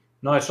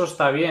 No, eso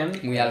está bien.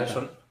 Muy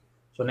alta.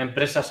 Son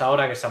empresas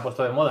ahora que se ha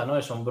puesto de moda,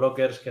 ¿no? Son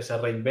brokers que se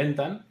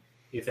reinventan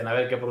y dicen, a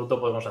ver qué producto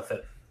podemos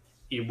hacer.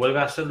 Y vuelve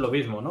a ser lo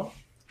mismo, ¿no?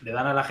 Le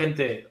dan a la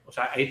gente, o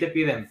sea, ahí te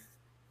piden,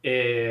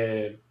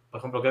 por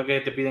ejemplo, creo que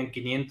te piden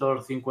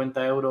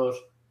 550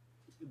 euros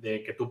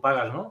de que tú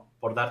pagas, ¿no?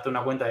 Por darte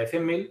una cuenta de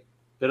 100.000,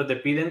 pero te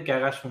piden que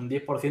hagas un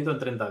 10% en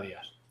 30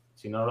 días.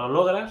 Si no lo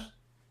logras,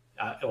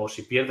 o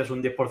si pierdes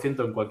un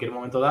 10% en cualquier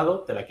momento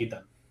dado, te la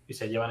quitan y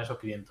se llevan esos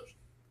 500,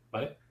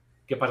 ¿vale?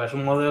 ¿Qué pasa? Es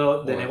un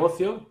modelo de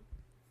negocio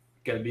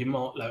que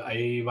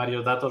hay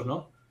varios datos,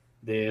 ¿no?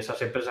 De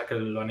esas empresas que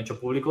lo han hecho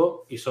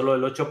público y solo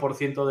el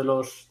 8% de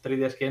los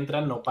traders que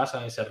entran no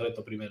pasan ese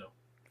reto primero.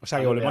 O sea,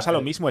 que volvemos a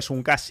lo mismo, es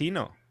un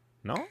casino,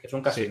 ¿no? Es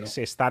un casino.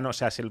 Se están, o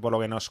sea, por lo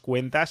que nos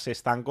cuentas, se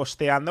están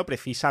costeando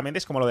precisamente,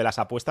 es como lo de las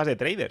apuestas de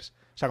traders.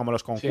 O sea, como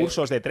los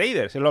concursos de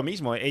traders, es lo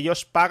mismo.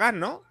 Ellos pagan,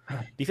 ¿no?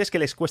 ¿Dices que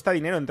les cuesta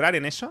dinero entrar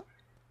en eso?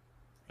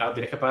 Claro,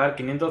 tienes que pagar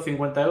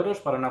 550 euros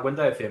para una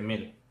cuenta de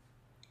 100.000,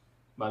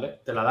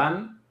 ¿vale? Te la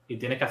dan y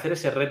tienes que hacer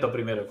ese reto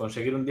primero,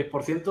 conseguir un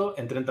 10%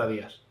 en 30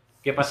 días.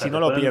 ¿Qué pasa? Y si no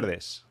lo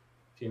pierdes.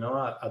 Si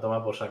no, a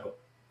tomar por saco.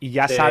 Y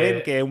ya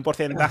saben que un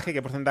porcentaje,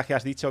 ¿qué porcentaje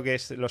has dicho que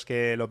es los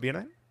que lo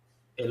pierden?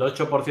 El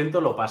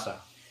 8% lo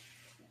pasa.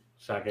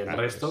 O sea, que el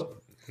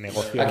resto...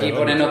 negocio Aquí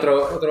ponen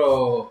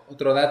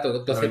otro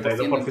dato,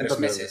 12% en 3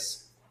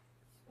 meses.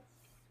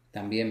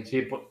 También.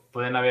 Sí,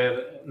 pueden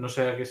haber, no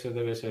sé a qué se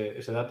debe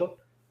ese dato,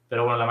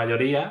 pero bueno, la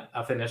mayoría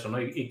hacen eso,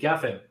 ¿no? ¿Y qué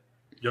hacen?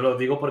 Yo lo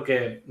digo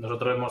porque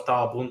nosotros hemos estado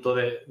a punto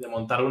de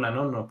montar una,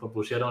 ¿no? Nos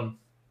propusieron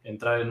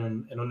entrar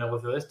en un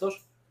negocio de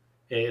estos.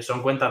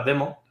 Son cuentas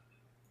demo,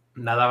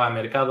 nada va a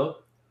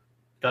mercado.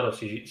 Claro,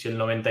 si el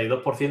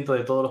 92%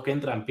 de todos los que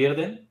entran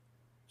pierden,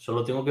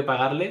 solo tengo que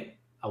pagarle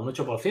a un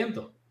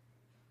 8%,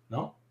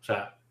 ¿no? O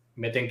sea,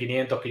 meten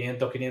 500,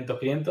 500, 500,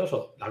 500,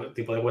 o el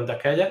tipo de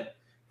cuentas que haya.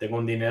 Tengo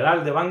un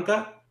dineral de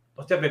banca.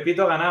 Hostia,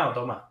 Pepito ha ganado,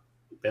 toma.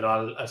 Pero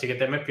al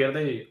siguiente mes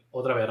pierde y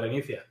otra vez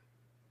reinicia.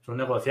 Es un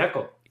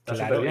negociaco. Está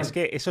claro, bien. es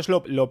que eso es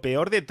lo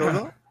peor de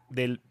todo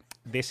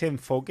de ese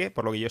enfoque,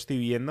 por lo que yo estoy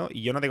viendo,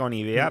 y yo no tengo ni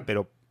idea,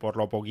 pero por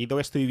lo poquito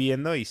que estoy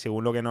viendo y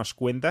según lo que nos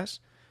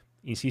cuentas,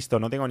 insisto,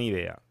 no tengo ni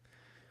idea.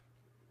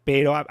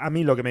 Pero a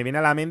mí lo que me viene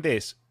a la mente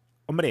es,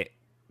 hombre,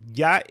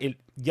 ya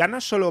no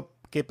es solo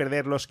que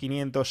perder los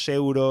 500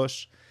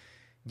 euros,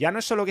 ya no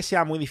es solo que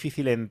sea muy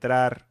difícil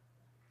entrar,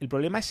 el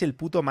problema es el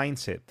puto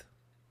mindset.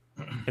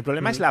 El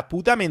problema es la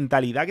puta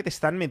mentalidad que te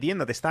están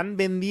metiendo. Te están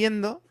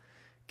vendiendo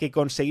que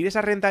conseguir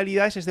esas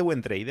rentabilidades es de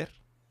buen trader.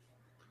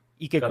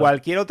 Y que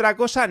cualquier otra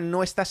cosa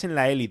no estás en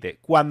la élite.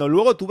 Cuando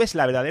luego tú ves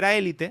la verdadera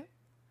élite,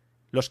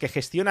 los que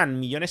gestionan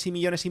millones y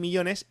millones y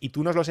millones, y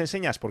tú nos los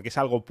enseñas porque es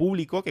algo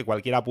público que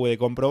cualquiera puede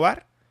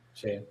comprobar,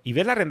 y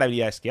ves las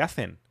rentabilidades que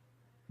hacen.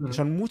 Que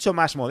son mucho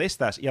más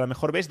modestas. Y a lo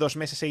mejor ves 2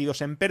 meses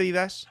seguidos en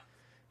pérdidas,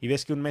 y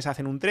ves que un mes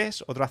hacen un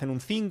 3, otro hacen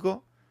un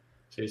 5.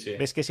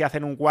 Ves que si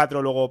hacen un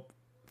 4 luego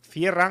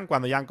cierran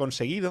cuando ya han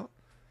conseguido.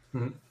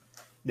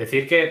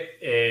 Decir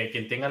que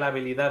quien tenga la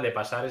habilidad de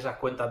pasar esas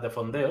cuentas de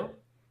fondeo...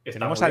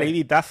 Tenemos a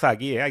Lady Taza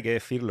aquí, hay que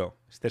decirlo.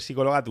 Este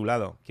psicólogo a tu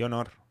lado. Qué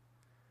honor.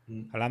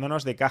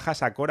 Hablándonos de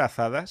cajas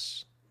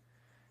acorazadas.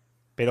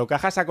 Pero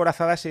cajas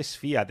acorazadas es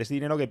fiat, es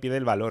dinero que pierde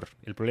el valor.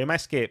 El problema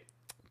es que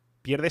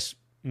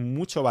pierdes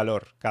mucho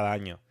valor cada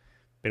año.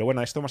 Pero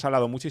bueno, de esto hemos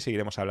hablado mucho y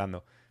seguiremos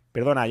hablando.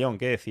 Perdona, John,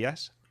 ¿qué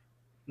decías?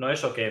 No,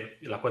 eso, que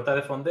las cuentas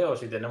de fondeo,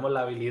 si tenemos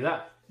la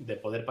habilidad de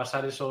poder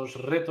pasar esos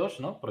retos,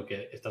 ¿no?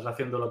 Porque estás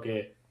haciendo lo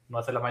que no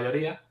hace la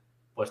mayoría,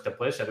 pues te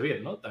puede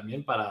servir, ¿no?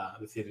 También para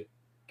decir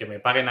que me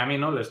paguen a mí,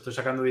 ¿no? Le estoy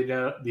sacando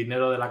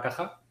dinero de la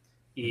caja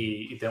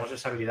y tenemos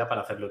esa habilidad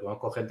para hacerlo.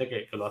 Conozco gente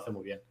que lo hace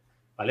muy bien,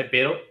 ¿vale?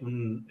 Pero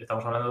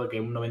estamos hablando de que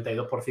un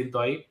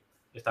 92% ahí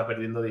está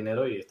perdiendo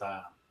dinero y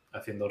está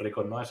haciendo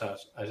ricos, ¿no? a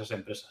esas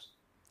empresas.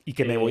 Y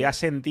que me voy a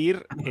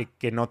sentir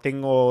que no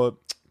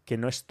tengo... que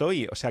no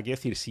estoy. O sea, quiero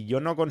decir, si yo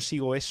no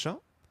consigo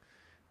eso,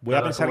 voy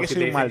a pensar que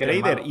soy un mal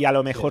trader. Y a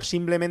lo mejor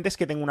simplemente es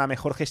que tengo una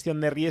mejor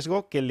gestión de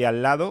riesgo que el de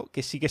al lado,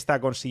 que sí que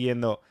está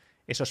consiguiendo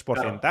esos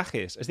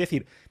porcentajes. Es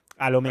decir,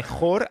 a lo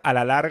mejor a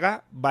la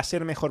larga va a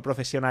ser mejor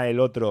profesional el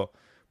otro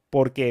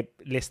porque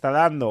le está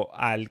dando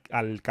al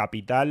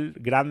capital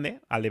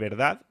grande, al de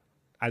verdad,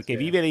 al que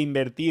vive de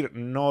invertir,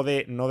 no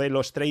de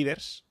los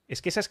traders.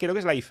 Es que esa creo que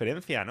es la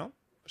diferencia, ¿no?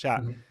 O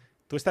sea,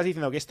 tú estás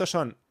diciendo que estos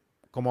son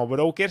como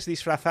brokers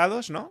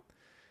disfrazados, ¿no?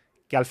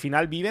 Que al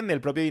final viven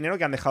del propio dinero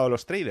que han dejado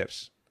los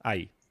traders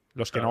ahí,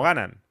 los que no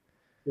ganan.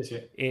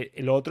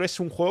 Lo otro es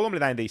un juego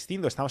completamente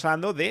distinto. Estamos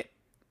hablando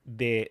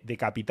de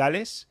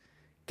capitales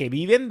que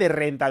viven de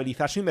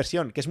rentabilizar su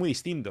inversión, que es muy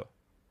distinto.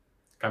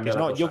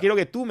 Yo quiero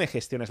que tú me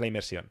gestiones la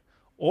inversión.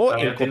 O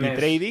también el copy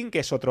trading, que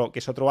es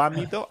otro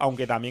ámbito,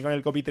 aunque también con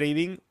el copy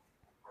trading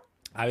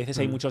a veces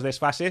hay muchos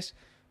desfases,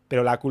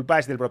 pero la culpa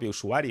es del propio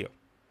usuario.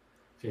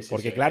 Sí, sí,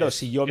 Porque sí. claro,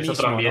 si yo es mismo,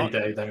 otro ambiente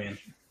 ¿no? ahí también.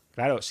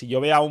 Claro, si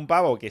yo veo a un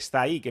pavo que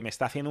está ahí, que me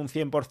está haciendo un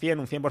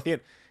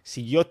 100%,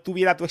 si yo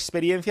tuviera tu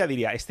experiencia,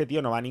 diría, este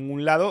tío no va a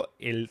ningún lado,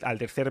 al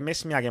tercer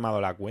mes me ha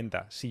quemado la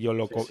cuenta, Sí,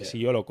 sí. si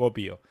yo lo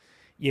copio.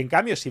 Y en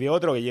cambio, si veo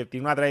otro que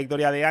tiene una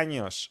trayectoria de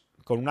años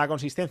con una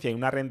consistencia y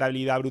una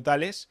rentabilidad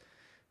brutales,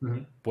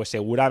 Ujú. pues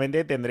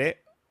seguramente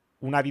tendré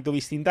una actitud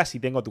distinta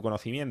si tengo tu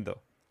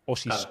conocimiento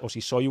Claro. o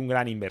si soy un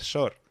gran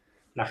inversor.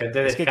 La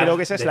gente Es que creo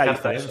que esa es la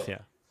descarta eso.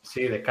 diferencia.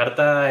 Sí,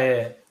 descarta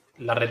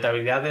las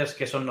rentabilidades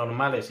que son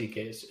normales y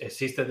que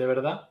existen de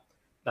verdad,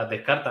 las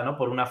descarta, ¿no?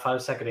 Por una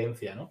falsa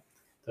creencia, ¿no?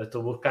 Entonces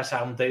tú buscas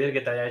a un trader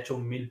que te haya hecho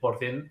un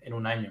 1000% en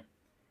un año.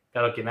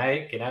 Claro, quien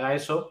haga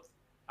eso,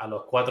 a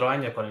los 4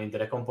 años con el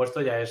interés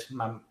compuesto ya es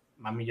más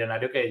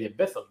millonario que Jeff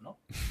Bezos, ¿no?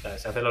 O sea,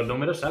 se hacen los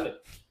números, sale.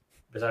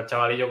 Ves al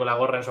chavalillo con la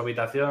gorra en su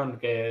habitación,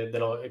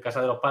 en casa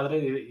de los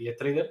padres y es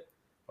trader,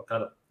 pues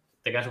claro,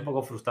 te quedas un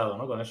poco frustrado,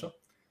 ¿no? Con eso.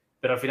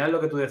 Pero al final lo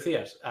que tú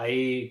decías,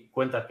 hay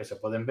cuentas que se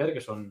pueden ver,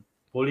 que son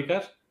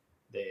públicas,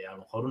 de a lo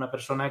mejor una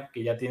persona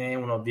que ya tiene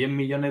unos 10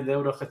 millones de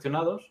euros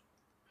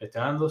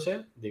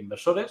gestionándose, de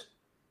inversores,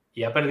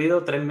 y ha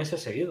perdido 3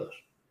 meses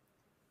seguidos.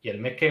 Y el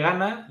mes que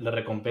gana le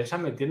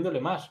recompensan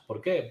metiéndole más.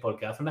 ¿Por qué?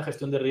 Porque hace una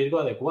gestión de riesgo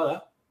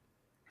adecuada.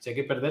 Si hay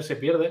que perder, se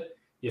pierde,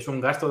 y es un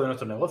gasto de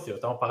nuestro negocio.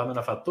 Estamos pagando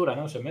una factura,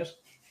 ¿no? Ese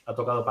mes ha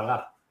tocado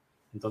pagar.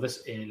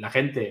 Entonces, la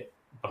gente,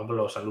 por ejemplo,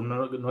 los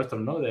alumnos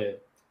nuestros, ¿no?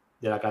 De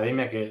la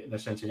academia, que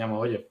les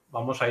enseñamos, oye,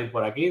 vamos a ir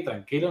por aquí,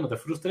 tranquilo, no te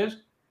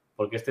frustres,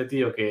 porque este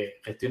tío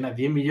que gestiona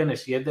 10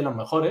 millones y es de los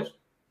mejores,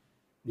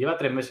 lleva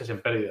 3 meses en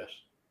pérdidas.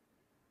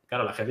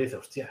 Claro, la gente dice,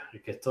 hostia,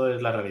 es que esto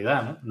es la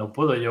realidad, ¿no? No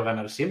puedo yo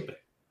ganar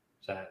siempre.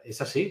 O sea, es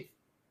así,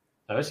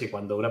 ¿sabes? Y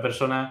cuando una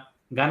persona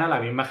gana, la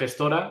misma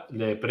gestora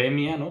le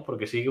premia, ¿no?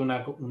 Porque sigue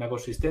una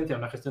consistencia,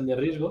 una gestión de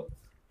riesgo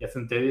y hace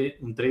un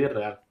trader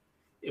real.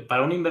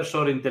 Para un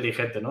inversor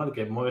inteligente, ¿no? El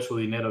que mueve su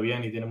dinero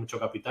bien y tiene mucho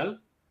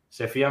capital,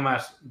 se fía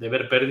más de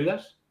ver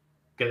pérdidas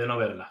que de no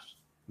verlas,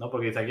 ¿no?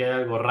 Porque dice, aquí hay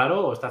algo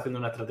raro o está haciendo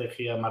una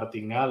estrategia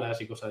martingalas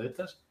y cosas de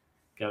estas,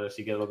 que a ver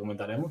si que lo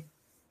comentaremos,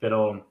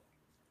 pero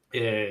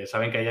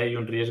saben que ahí hay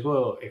un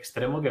riesgo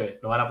extremo que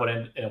no van a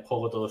poner en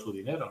juego todo su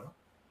dinero, ¿no?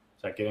 O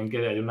sea, quieren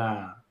que haya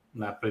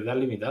unas pérdidas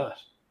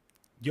limitadas.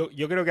 Yo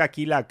creo que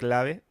aquí la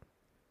clave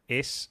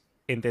es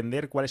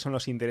entender cuáles son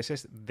los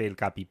intereses del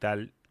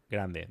capital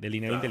grande, del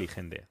dinero Claro.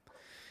 inteligente.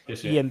 Sí,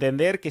 sí. Y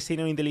entender que ese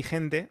dinero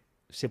inteligente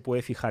se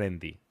puede fijar en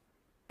ti.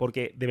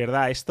 Porque de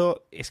verdad,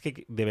 esto es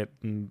que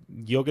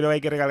yo creo que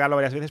hay que recalcarlo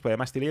varias veces, porque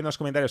además estoy leyendo los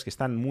comentarios que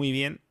están muy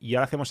bien y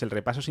ahora hacemos el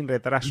repaso sin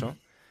retraso.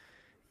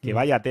 Que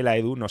vaya tela,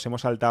 Edu, nos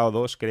hemos saltado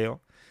 2,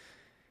 creo.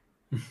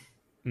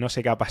 No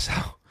sé qué ha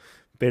pasado.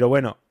 Pero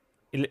bueno,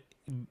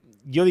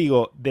 yo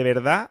digo, de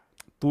verdad,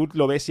 tú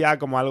lo ves ya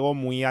como algo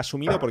muy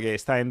asumido porque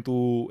está en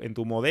tu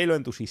modelo,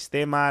 en tu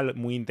sistema,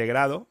 muy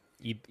integrado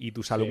y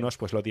tus alumnos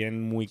pues lo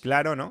tienen muy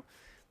claro, ¿no?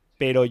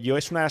 Pero yo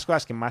es una de las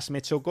cosas que más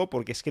me chocó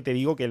porque es que te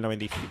digo que el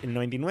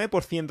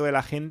 99% de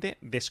la gente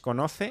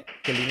desconoce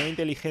que el dinero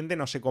inteligente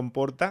no se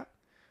comporta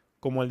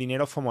como el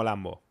dinero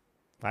FOMOLambo.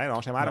 ¿Vale?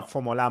 Vamos a llamar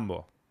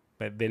FOMOLambo.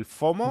 Del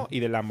FOMO y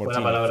del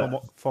Lamborghini. Buena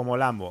palabra.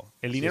 FOMOLambo.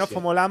 El dinero Sí.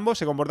 FOMOLambo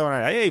se comporta de una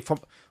manera. ¡Ey!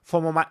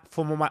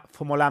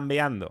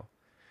 FOMOLambeando.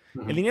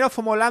 El dinero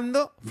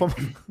FOMOLando.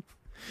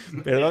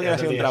 Perdón que no ha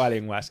sido un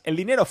trabalenguas. El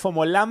dinero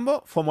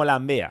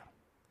FOMOLambea.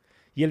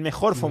 Y el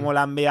mejor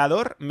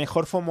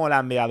mejor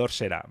FOMOLambeador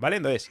será, ¿vale?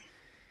 Entonces,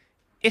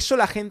 eso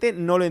la gente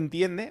no lo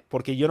entiende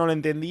porque yo no lo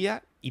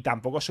entendía y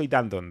tampoco soy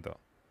tan tonto.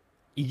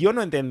 Y yo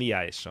no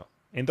entendía eso.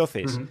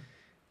 Entonces,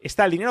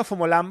 está el dinero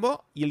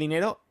FOMOLambo y el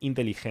dinero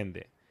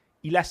inteligente.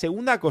 Y la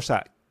segunda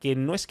cosa, que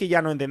no es que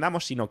ya no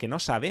entendamos, sino que no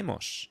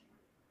sabemos,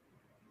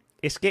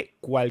 es que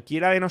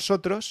cualquiera de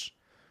nosotros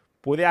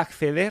puede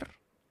acceder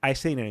a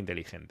ese dinero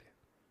inteligente.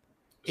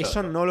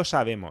 Eso no lo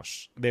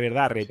sabemos, de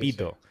verdad,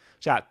 repito. Sí.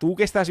 O sea, tú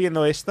que estás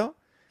viendo esto,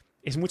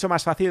 es mucho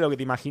más fácil de lo que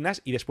te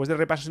imaginas y después del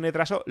repaso sin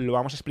retraso lo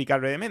vamos a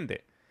explicar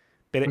brevemente.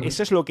 Pero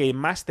eso es lo que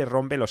más te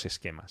rompe los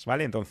esquemas,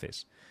 ¿vale?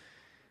 Entonces,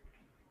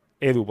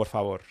 Edu, por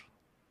favor.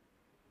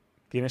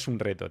 Tienes un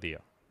reto,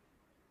 tío.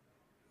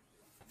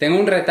 Tengo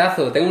un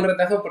retazo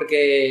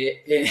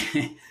porque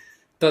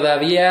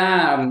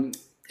todavía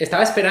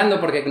estaba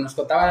esperando porque nos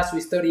contaba su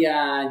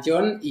historia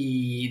John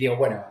y digo,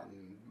 bueno,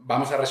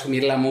 vamos a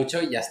resumirla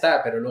mucho y ya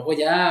está, pero luego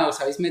ya os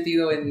habéis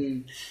metido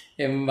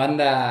en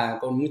banda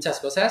con muchas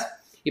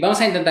cosas y vamos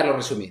a intentarlo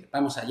resumir.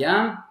 Vamos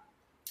allá.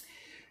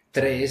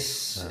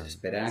 3.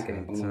 Espera, que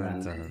me pongo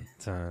grande.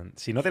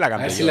 Si no te la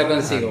canto a ver si yo. lo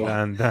consigo.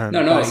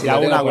 No, si te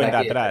hago lo tengo una por cuenta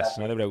aquí, atrás,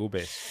 espérate. no te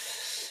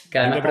preocupes. Que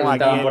Yo me te pongo aquí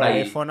preguntaban el por ahí.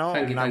 teléfono,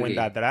 una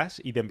cuenta atrás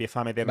y te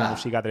empiezo a meter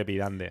música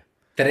trepidante.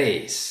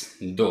 3,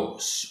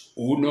 2,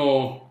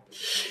 1...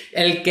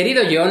 El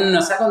querido John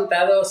nos ha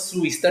contado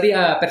su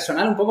historia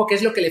personal, un poco qué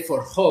es lo que le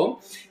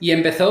forjó y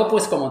empezó,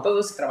 pues como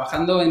todos,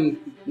 trabajando en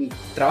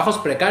trabajos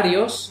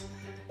precarios.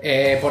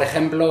 Por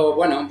ejemplo,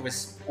 bueno,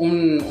 pues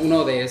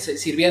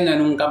sirviendo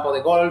en un campo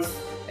de golf.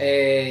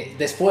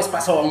 Después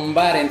pasó a un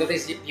bar,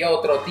 entonces dio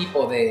otro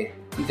tipo de...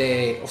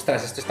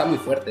 Ostras, esto está muy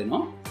fuerte,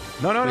 ¿no?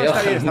 No, Voy a está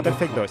bajar bien, un está poco.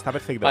 perfecto, está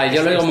perfecto. Vale,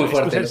 yo lo digo muy Es tu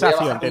fuerte. Lo voy a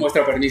sensación. bajar con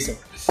vuestro permiso.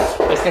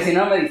 Es que si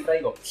no me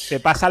distraigo. Te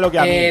pasa lo que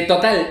a mí.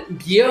 Total,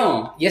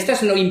 y esto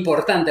es lo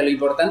importante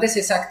es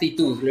esa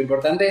actitud, lo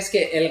importante es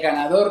que el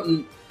ganador,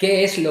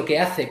 ¿qué es lo que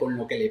hace con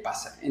lo que le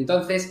pasa?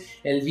 Entonces,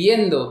 el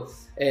viendo,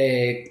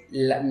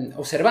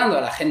 observando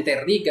a la gente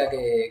rica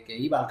que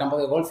iba al campo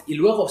de golf y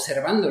luego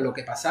observando lo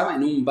que pasaba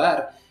en un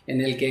bar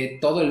en el que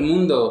todo el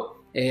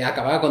mundo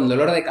acababa con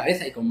dolor de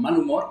cabeza y con mal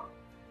humor,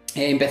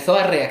 empezó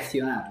a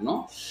reaccionar,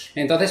 ¿no?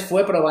 Entonces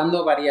fue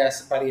probando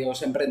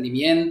varios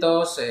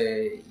emprendimientos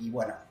y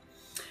bueno,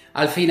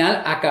 al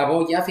final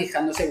acabó ya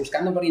fijándose,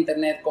 buscando por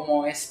internet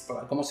cómo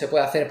se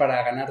puede hacer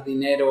para ganar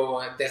dinero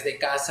desde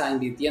casa,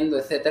 invirtiendo,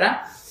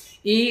 etcétera.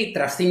 Y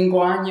tras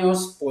 5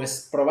 años,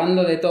 pues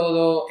probando de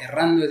todo,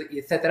 errando,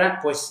 etcétera,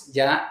 pues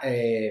ya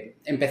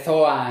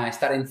empezó a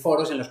estar en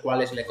foros en los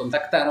cuales le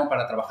contactaron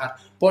para trabajar,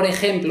 por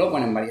ejemplo,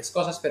 bueno, en varias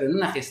cosas, pero en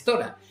una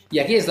gestora. Y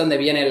aquí es donde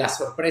viene la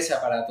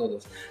sorpresa para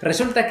todos.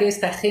 Resulta que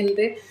esta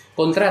gente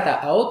contrata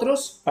a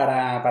otros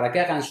para que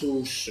hagan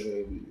sus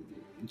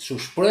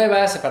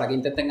pruebas, para que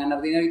intenten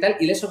ganar dinero y tal,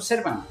 y les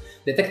observan.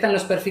 Detectan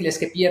los perfiles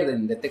que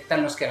pierden,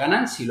 detectan los que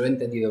ganan, si lo he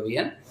entendido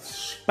bien,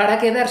 para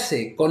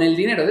quedarse con el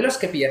dinero de los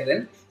que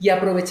pierden y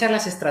aprovechar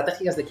las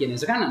estrategias de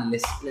quienes ganan.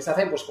 Les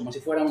hacen pues como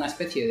si fuera una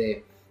especie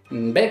de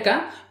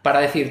beca para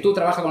decir, tú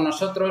trabaja con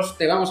nosotros,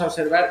 te vamos a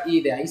observar, y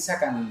de ahí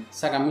sacan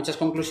muchas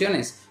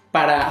conclusiones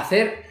para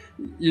hacer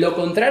lo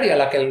contrario a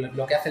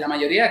lo que hace la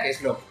mayoría, que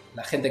es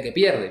la gente que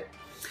pierde.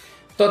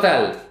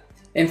 Total,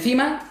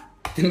 encima,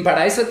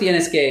 para eso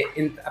tienes que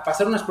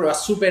pasar unas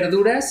pruebas súper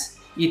duras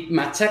y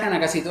machacan a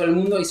casi todo el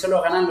mundo y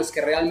solo ganan los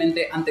que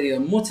realmente han tenido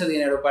mucho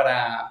dinero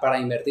para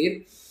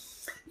invertir.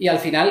 Y al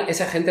final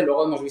esa gente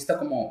luego hemos visto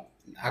cómo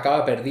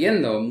acaba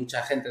perdiendo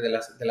mucha gente de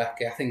las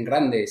que hacen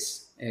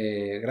grandes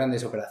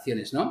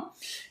operaciones, ¿no?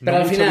 Pero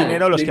al final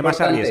dinero los que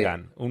más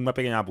arriesgan. Un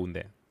pequeño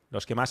apunte.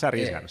 Los que más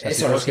arriesgan. O sea,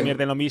 si los que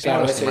invierten lo mismo,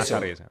 claro, los que más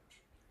arriesgan.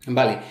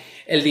 Vale.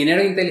 El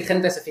dinero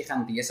inteligente se fija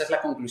en ti. Esa es la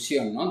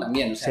conclusión, ¿no?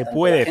 También. O sea, se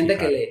puede la gente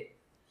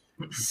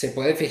fijar. Se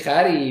puede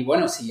fijar y,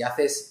 bueno, si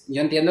haces...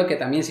 Yo entiendo que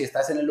también si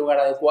estás en el lugar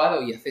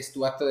adecuado y haces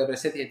tu acto de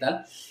presencia y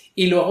tal,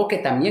 y luego que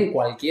también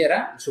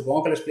cualquiera,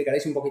 supongo que lo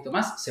explicaréis un poquito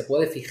más, se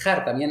puede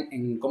fijar también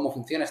en cómo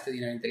funciona este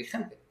dinero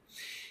inteligente.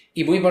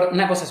 Y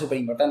una cosa súper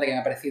importante que me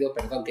ha parecido,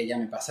 perdón que ya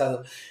me he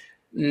pasado,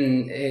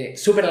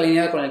 súper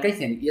alineado con el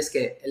Kaizen, y es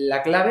que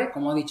la clave,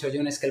 como ha dicho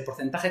John, es que el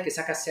porcentaje que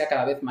sacas sea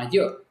cada vez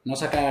mayor. No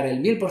sacar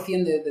el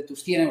 1000% de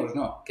tus 100 euros,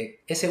 no,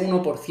 que ese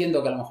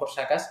 1% que a lo mejor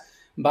sacas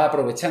va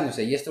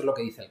aprovechándose, y esto es lo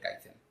que dice el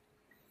Kaizen.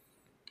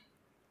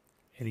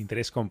 El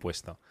interés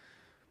compuesto.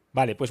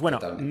 Vale, pues bueno,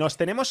 Totalmente. Nos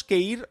tenemos que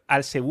ir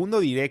al segundo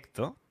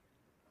directo,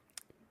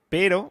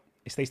 pero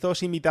estáis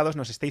todos invitados,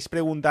 nos estáis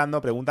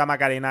preguntando, pregunta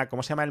Macarena,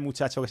 ¿cómo se llama el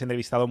muchacho que se ha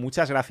entrevistado?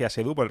 Muchas gracias,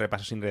 Edu, por el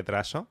repaso sin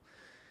retraso.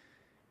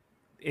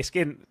 Es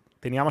que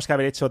teníamos que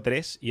haber hecho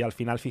 3 y al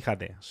final,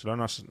 fíjate,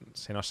 solo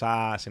se nos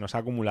ha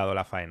acumulado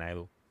la faena,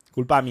 Edu.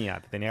 Culpa mía,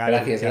 te tenía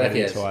que haber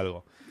dicho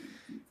algo.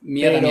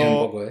 Mía también un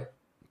poco,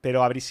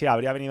 Pero sí,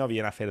 habría venido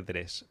bien hacer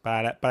 3.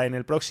 Para en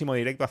el próximo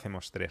directo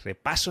hacemos 3.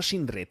 Repaso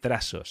sin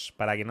retrasos,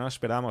 para que no nos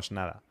perdamos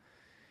nada.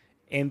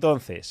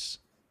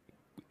 Entonces,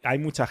 hay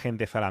mucha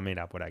gente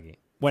zalamera por aquí.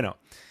 Bueno,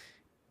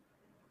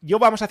 yo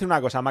vamos a hacer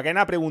una cosa.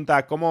 Macarena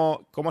pregunta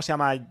 ¿cómo se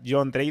llama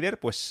John Trader?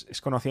 Pues es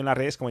conocido en las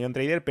redes como John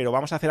Trader, pero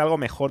vamos a hacer algo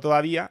mejor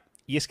todavía.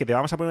 Y es que te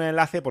vamos a poner un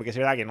enlace porque es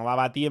verdad que no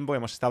daba tiempo.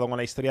 Hemos estado con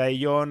la historia de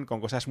John,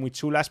 con cosas muy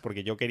chulas,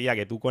 porque yo quería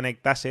que tú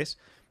conectases.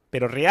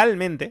 Pero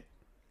realmente,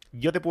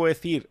 yo te puedo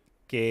decir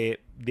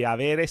que de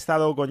haber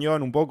estado con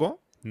John un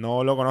poco,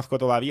 no lo conozco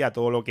todavía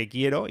todo lo que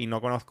quiero y no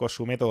conozco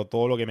su método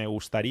todo lo que me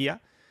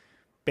gustaría,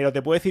 pero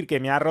te puedo decir que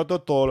me ha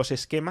roto todos los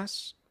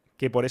esquemas,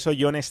 que por eso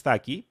John está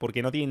aquí,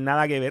 porque no tiene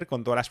nada que ver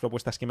con todas las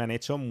propuestas que me han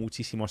hecho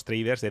muchísimos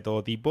traders de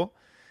todo tipo,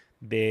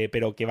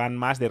 pero que van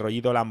más de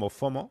rollito Lambo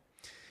FOMO.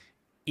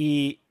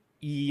 Y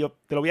yo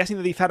te lo voy a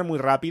sintetizar muy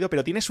rápido,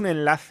 pero tienes un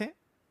enlace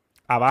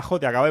abajo,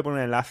 te acabo de poner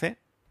un enlace,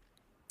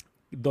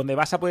 donde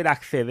vas a poder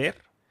acceder.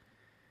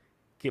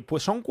 Que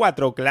pues son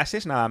 4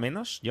 clases nada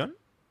menos, John.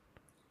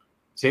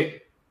 Sí.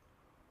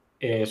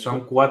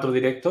 Son 4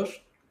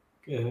 directos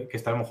que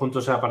estaremos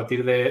juntos a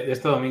partir de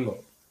este domingo.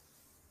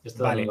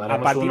 Vale,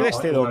 a partir de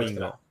este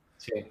domingo.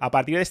 Sí. A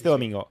partir de este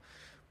domingo.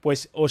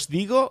 Pues os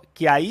digo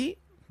que ahí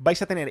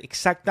vais a tener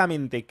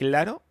exactamente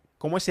claro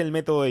cómo es el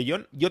método de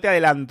John. Yo te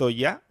adelanto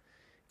ya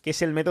que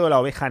es el método de la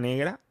oveja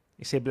negra,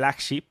 ese Black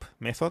Sheep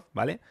Method,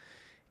 ¿vale?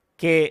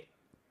 Que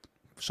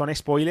son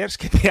spoilers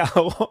que te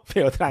hago,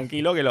 pero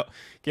tranquilo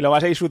que lo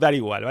vas a disfrutar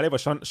igual, ¿vale?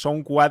 Pues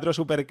son 4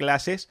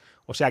 superclases,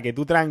 o sea que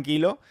tú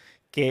tranquilo,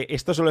 que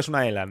esto solo es un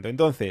adelanto.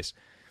 Entonces,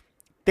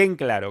 ten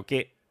claro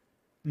que,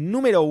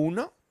 número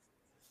 1,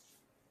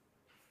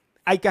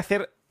 hay que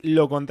hacer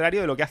lo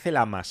contrario de lo que hace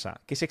la masa,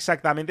 que es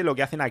exactamente lo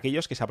que hacen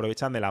aquellos que se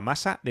aprovechan de la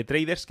masa de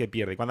traders que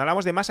pierde. Cuando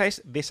hablamos de masa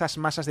es de esas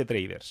masas de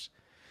traders.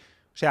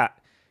 O sea,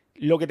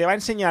 lo que te va a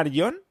enseñar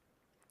John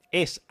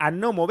es a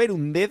no mover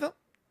un dedo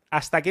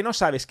hasta que no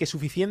sabes que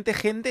suficiente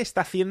gente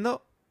está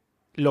haciendo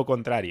lo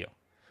contrario.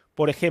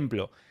 Por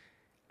ejemplo,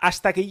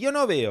 hasta que yo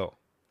no veo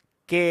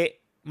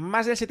que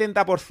más del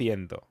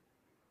 70%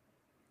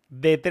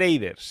 de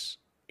traders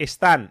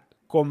están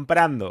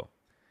comprando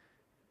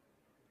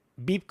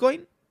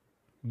Bitcoin,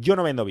 yo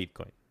no vendo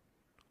Bitcoin.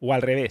 O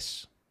al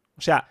revés.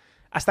 O sea,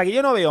 hasta que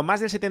yo no veo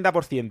más del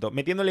 70%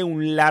 metiéndole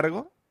un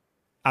largo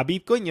a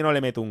Bitcoin, yo no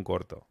le meto un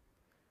corto.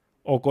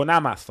 O con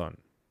Amazon,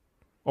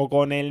 o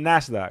con el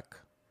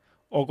Nasdaq,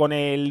 o con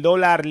el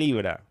dólar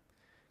libra,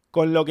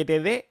 con lo que te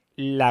dé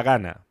la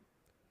gana.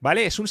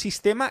 ¿Vale? Es un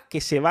sistema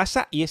que se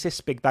basa y es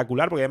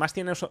espectacular, porque además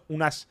tiene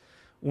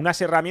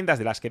unas herramientas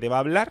de las que te va a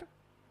hablar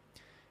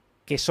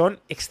que son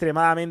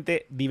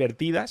extremadamente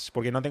divertidas,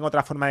 porque no tengo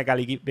otra forma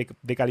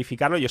de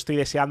calificarlo. Yo estoy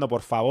deseando,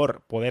 por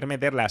favor, poder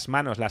meter las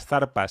manos, las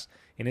zarpas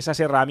en esas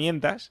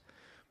herramientas,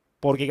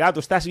 porque claro, tú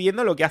estás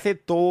viendo lo que hace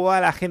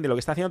toda la gente, lo que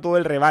está haciendo todo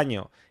el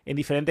rebaño en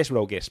diferentes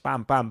brokers,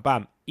 pam, pam,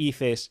 pam, y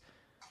dices,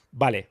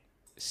 vale,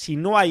 si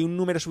no hay un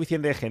número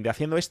suficiente de gente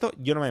haciendo esto,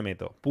 yo no me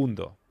meto,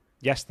 punto,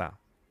 ya está,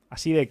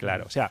 así de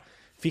claro. O sea,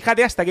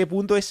 fíjate hasta qué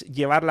punto es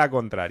llevar la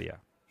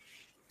contraria.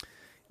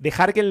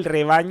 Dejar que el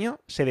rebaño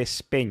se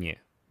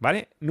despeñe,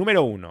 ¿vale?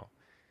 Número 1.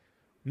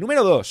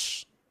 Número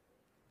 2.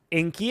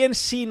 ¿En quién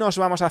sí nos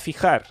vamos a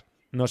fijar?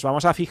 Nos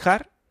vamos a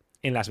fijar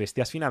en las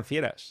bestias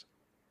financieras.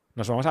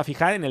 Nos vamos a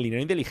fijar en el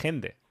dinero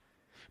inteligente.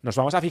 Nos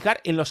vamos a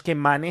fijar en los que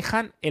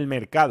manejan el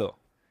mercado.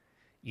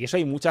 Y eso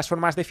hay muchas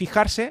formas de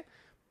fijarse,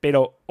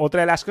 pero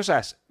otra de las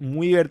cosas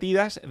muy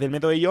divertidas del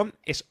método de John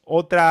es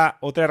otra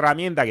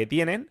herramienta que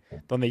tienen,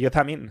 donde yo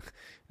también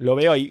lo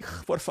veo y,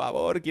 por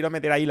favor, quiero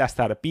meter ahí las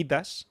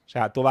zarpitas. O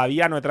sea,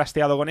 todavía no he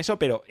trasteado con eso,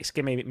 pero es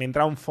que me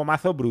entra un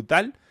fomazo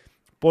brutal,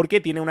 porque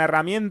tiene una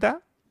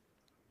herramienta,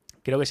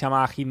 creo que se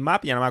llama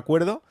Heatmap, ya no me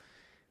acuerdo,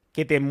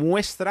 que te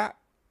muestra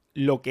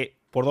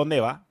por dónde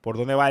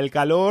va el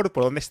calor,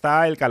 por dónde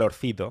está el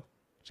calorcito.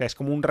 O sea, es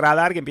como un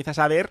radar que empiezas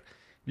a ver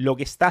lo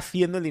que está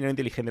haciendo el dinero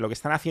inteligente, lo que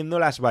están haciendo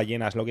las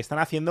ballenas, lo que están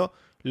haciendo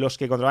los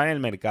que controlan el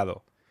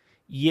mercado.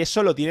 Y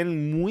eso lo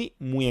tienen muy,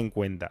 muy en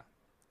cuenta.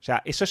 O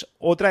sea, eso es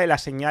otra de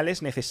las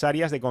señales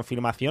necesarias de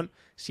confirmación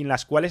sin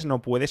las cuales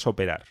no puedes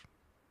operar.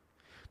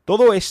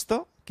 Todo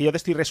esto, que yo te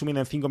estoy resumiendo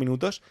en 5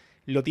 minutos,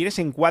 lo tienes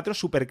en 4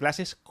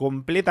 superclases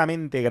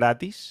completamente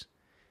gratis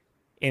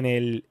en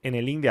el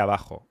link de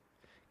abajo,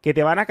 que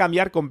te van a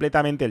cambiar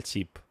completamente el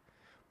chip.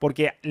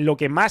 Porque lo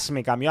que más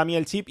me cambió a mí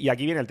el chip, y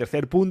aquí viene el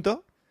tercer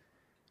punto,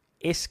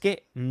 es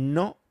que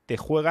no te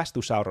juegas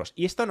tus ahorros.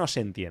 Y esto no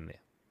se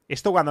entiende.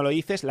 Esto cuando lo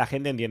dices la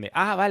gente entiende.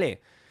 Ah,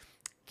 vale,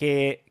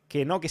 que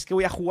no, que es que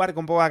voy a jugar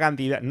con poca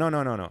cantidad. No.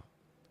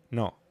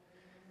 No.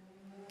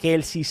 Que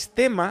el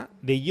sistema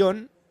de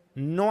John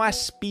no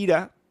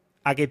aspira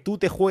a que tú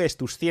te juegues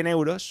tus 100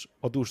 euros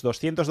o tus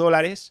 200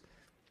 dólares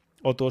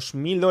o tus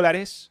 1000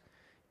 dólares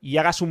y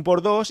hagas un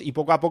por dos y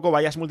poco a poco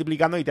vayas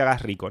multiplicando y te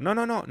hagas rico.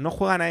 No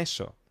juegan a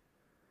eso.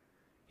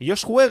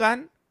 Ellos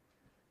juegan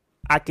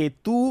a que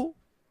tú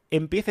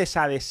empieces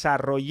a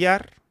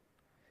desarrollar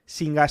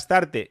sin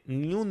gastarte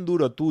ni un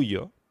duro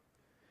tuyo,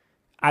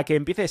 a que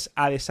empieces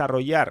a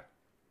desarrollar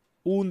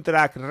un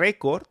track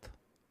record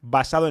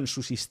basado en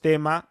su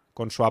sistema,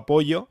 con su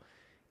apoyo,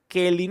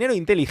 que el dinero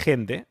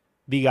inteligente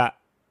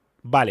diga,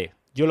 vale,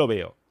 yo lo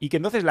veo, y que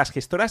entonces las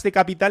gestoras de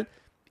capital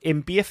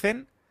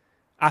empiecen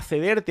a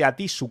cederte a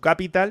ti su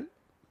capital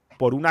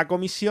por una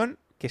comisión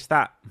que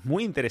está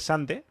muy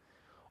interesante,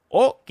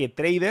 o que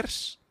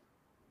traders,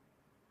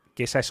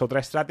 que esa es otra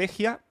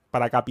estrategia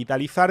para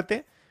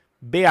capitalizarte,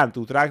 vean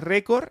tu track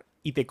record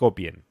y te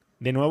copien,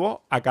 de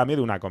nuevo a cambio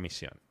de una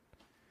comisión.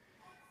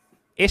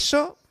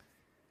 Eso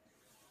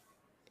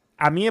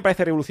a mí me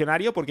parece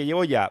revolucionario, porque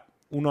llevo ya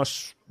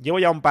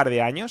un par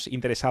de años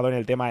interesado en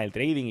el tema del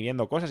trading y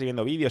viendo cosas y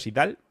viendo vídeos y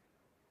tal,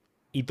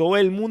 y todo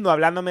el mundo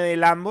hablándome de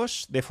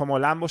Lambos, de FOMO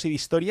Lambos y de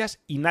historias,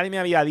 y nadie me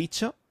había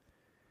dicho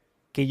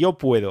que yo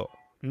puedo,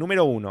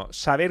 número 1,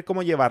 saber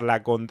cómo llevar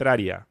la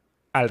contraria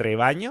al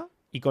rebaño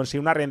y conseguir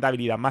una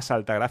rentabilidad más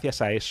alta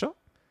gracias a eso,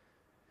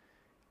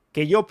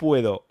 que yo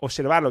puedo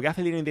observar lo que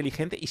hace el dinero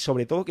inteligente y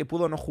sobre todo que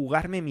puedo no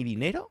jugarme mi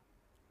dinero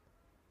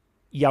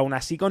y aún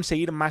así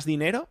conseguir más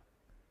dinero,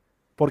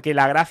 porque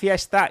la gracia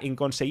está en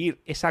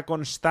conseguir esa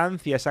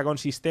constancia, esa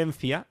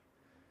consistencia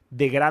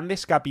de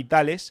grandes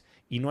capitales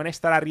y no en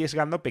estar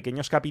arriesgando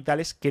pequeños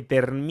capitales que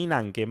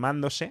terminan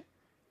quemándose.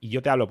 Y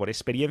yo te hablo por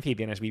experiencia y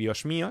tienes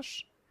vídeos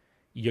míos,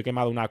 y yo he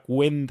quemado una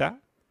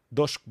cuenta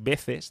 2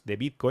 veces de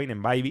Bitcoin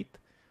en Bybit,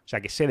 o sea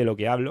que sé de lo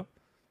que hablo.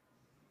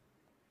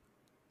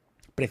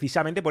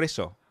 Precisamente por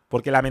eso,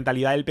 porque la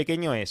mentalidad del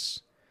pequeño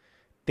es,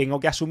 tengo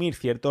que asumir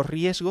ciertos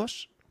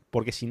riesgos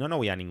porque si no, no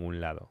voy a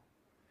ningún lado.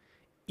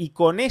 Y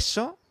con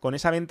eso, con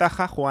esa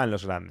ventaja, juegan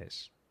los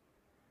grandes.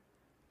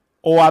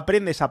 O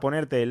aprendes a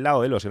ponerte del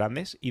lado de los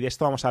grandes, y de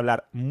esto vamos a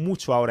hablar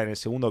mucho ahora en el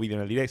segundo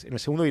vídeo, en el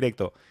segundo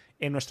directo,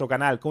 en nuestro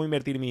canal, Cómo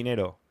invertir mi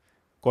dinero,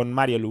 con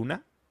Mario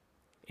Luna.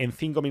 En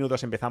 5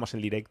 minutos empezamos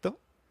el directo.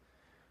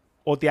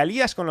 O te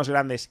alías con los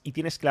grandes y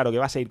tienes claro que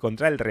vas a ir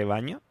contra el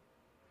rebaño,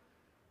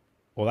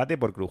 o date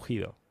por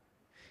crujido.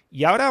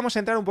 Y ahora vamos a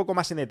entrar un poco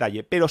más en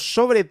detalle, pero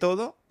sobre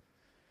todo,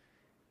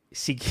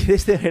 si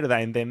quieres de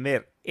verdad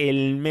entender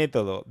el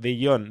método de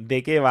John,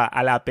 de qué va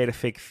a la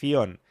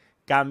perfección,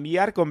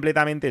 cambiar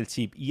completamente el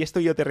chip, y esto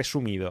yo te he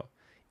resumido,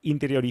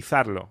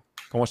 interiorizarlo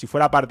como si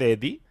fuera parte de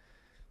ti,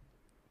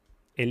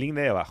 el link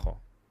de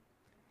debajo.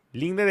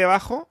 Link de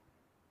debajo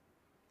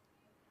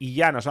y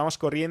ya nos vamos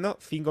corriendo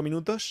 5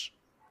 minutos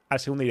al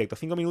segundo directo.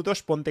 5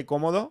 minutos, ponte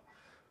cómodo,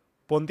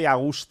 ponte a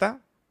gusto,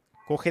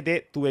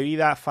 cógete tu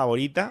bebida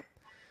favorita,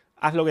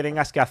 haz lo que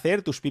tengas que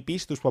hacer, tus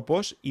pipis, tus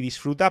popós, y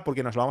disfruta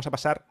porque nos lo vamos a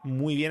pasar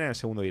muy bien en el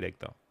segundo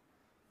directo.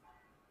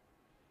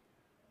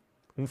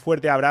 Un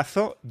fuerte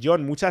abrazo.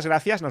 John, muchas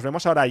gracias. Nos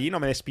vemos ahora allí. No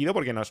me despido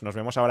porque nos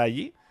vemos ahora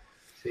allí.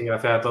 Sí,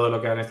 gracias a todos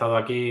los que han estado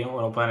aquí o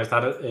no pueden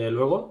estar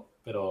luego,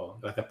 pero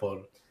gracias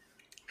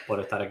por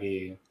estar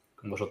aquí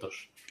con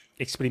vosotros.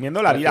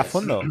 Exprimiendo la vida a Gracias.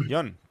 fondo,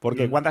 John.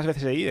 Porque ¿cuántas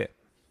veces se vive?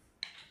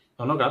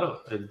 No,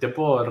 claro. El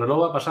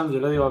reloj va pasando. Yo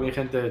le digo a mi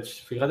gente,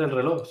 fíjate el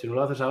reloj. Si no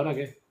lo haces ahora,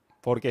 ¿qué?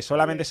 Porque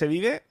solamente se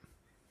vive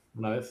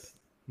Una vez.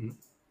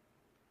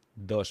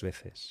 2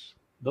 veces.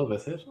 2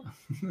 veces.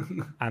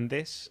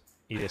 Antes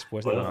y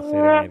después de Bueno.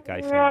 conocer el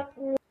Netcaifen.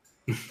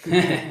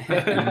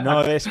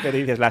 No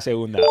desperdicies la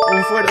segunda.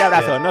 Un fuerte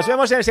abrazo. Nos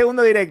vemos en el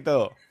segundo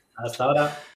directo. Hasta ahora.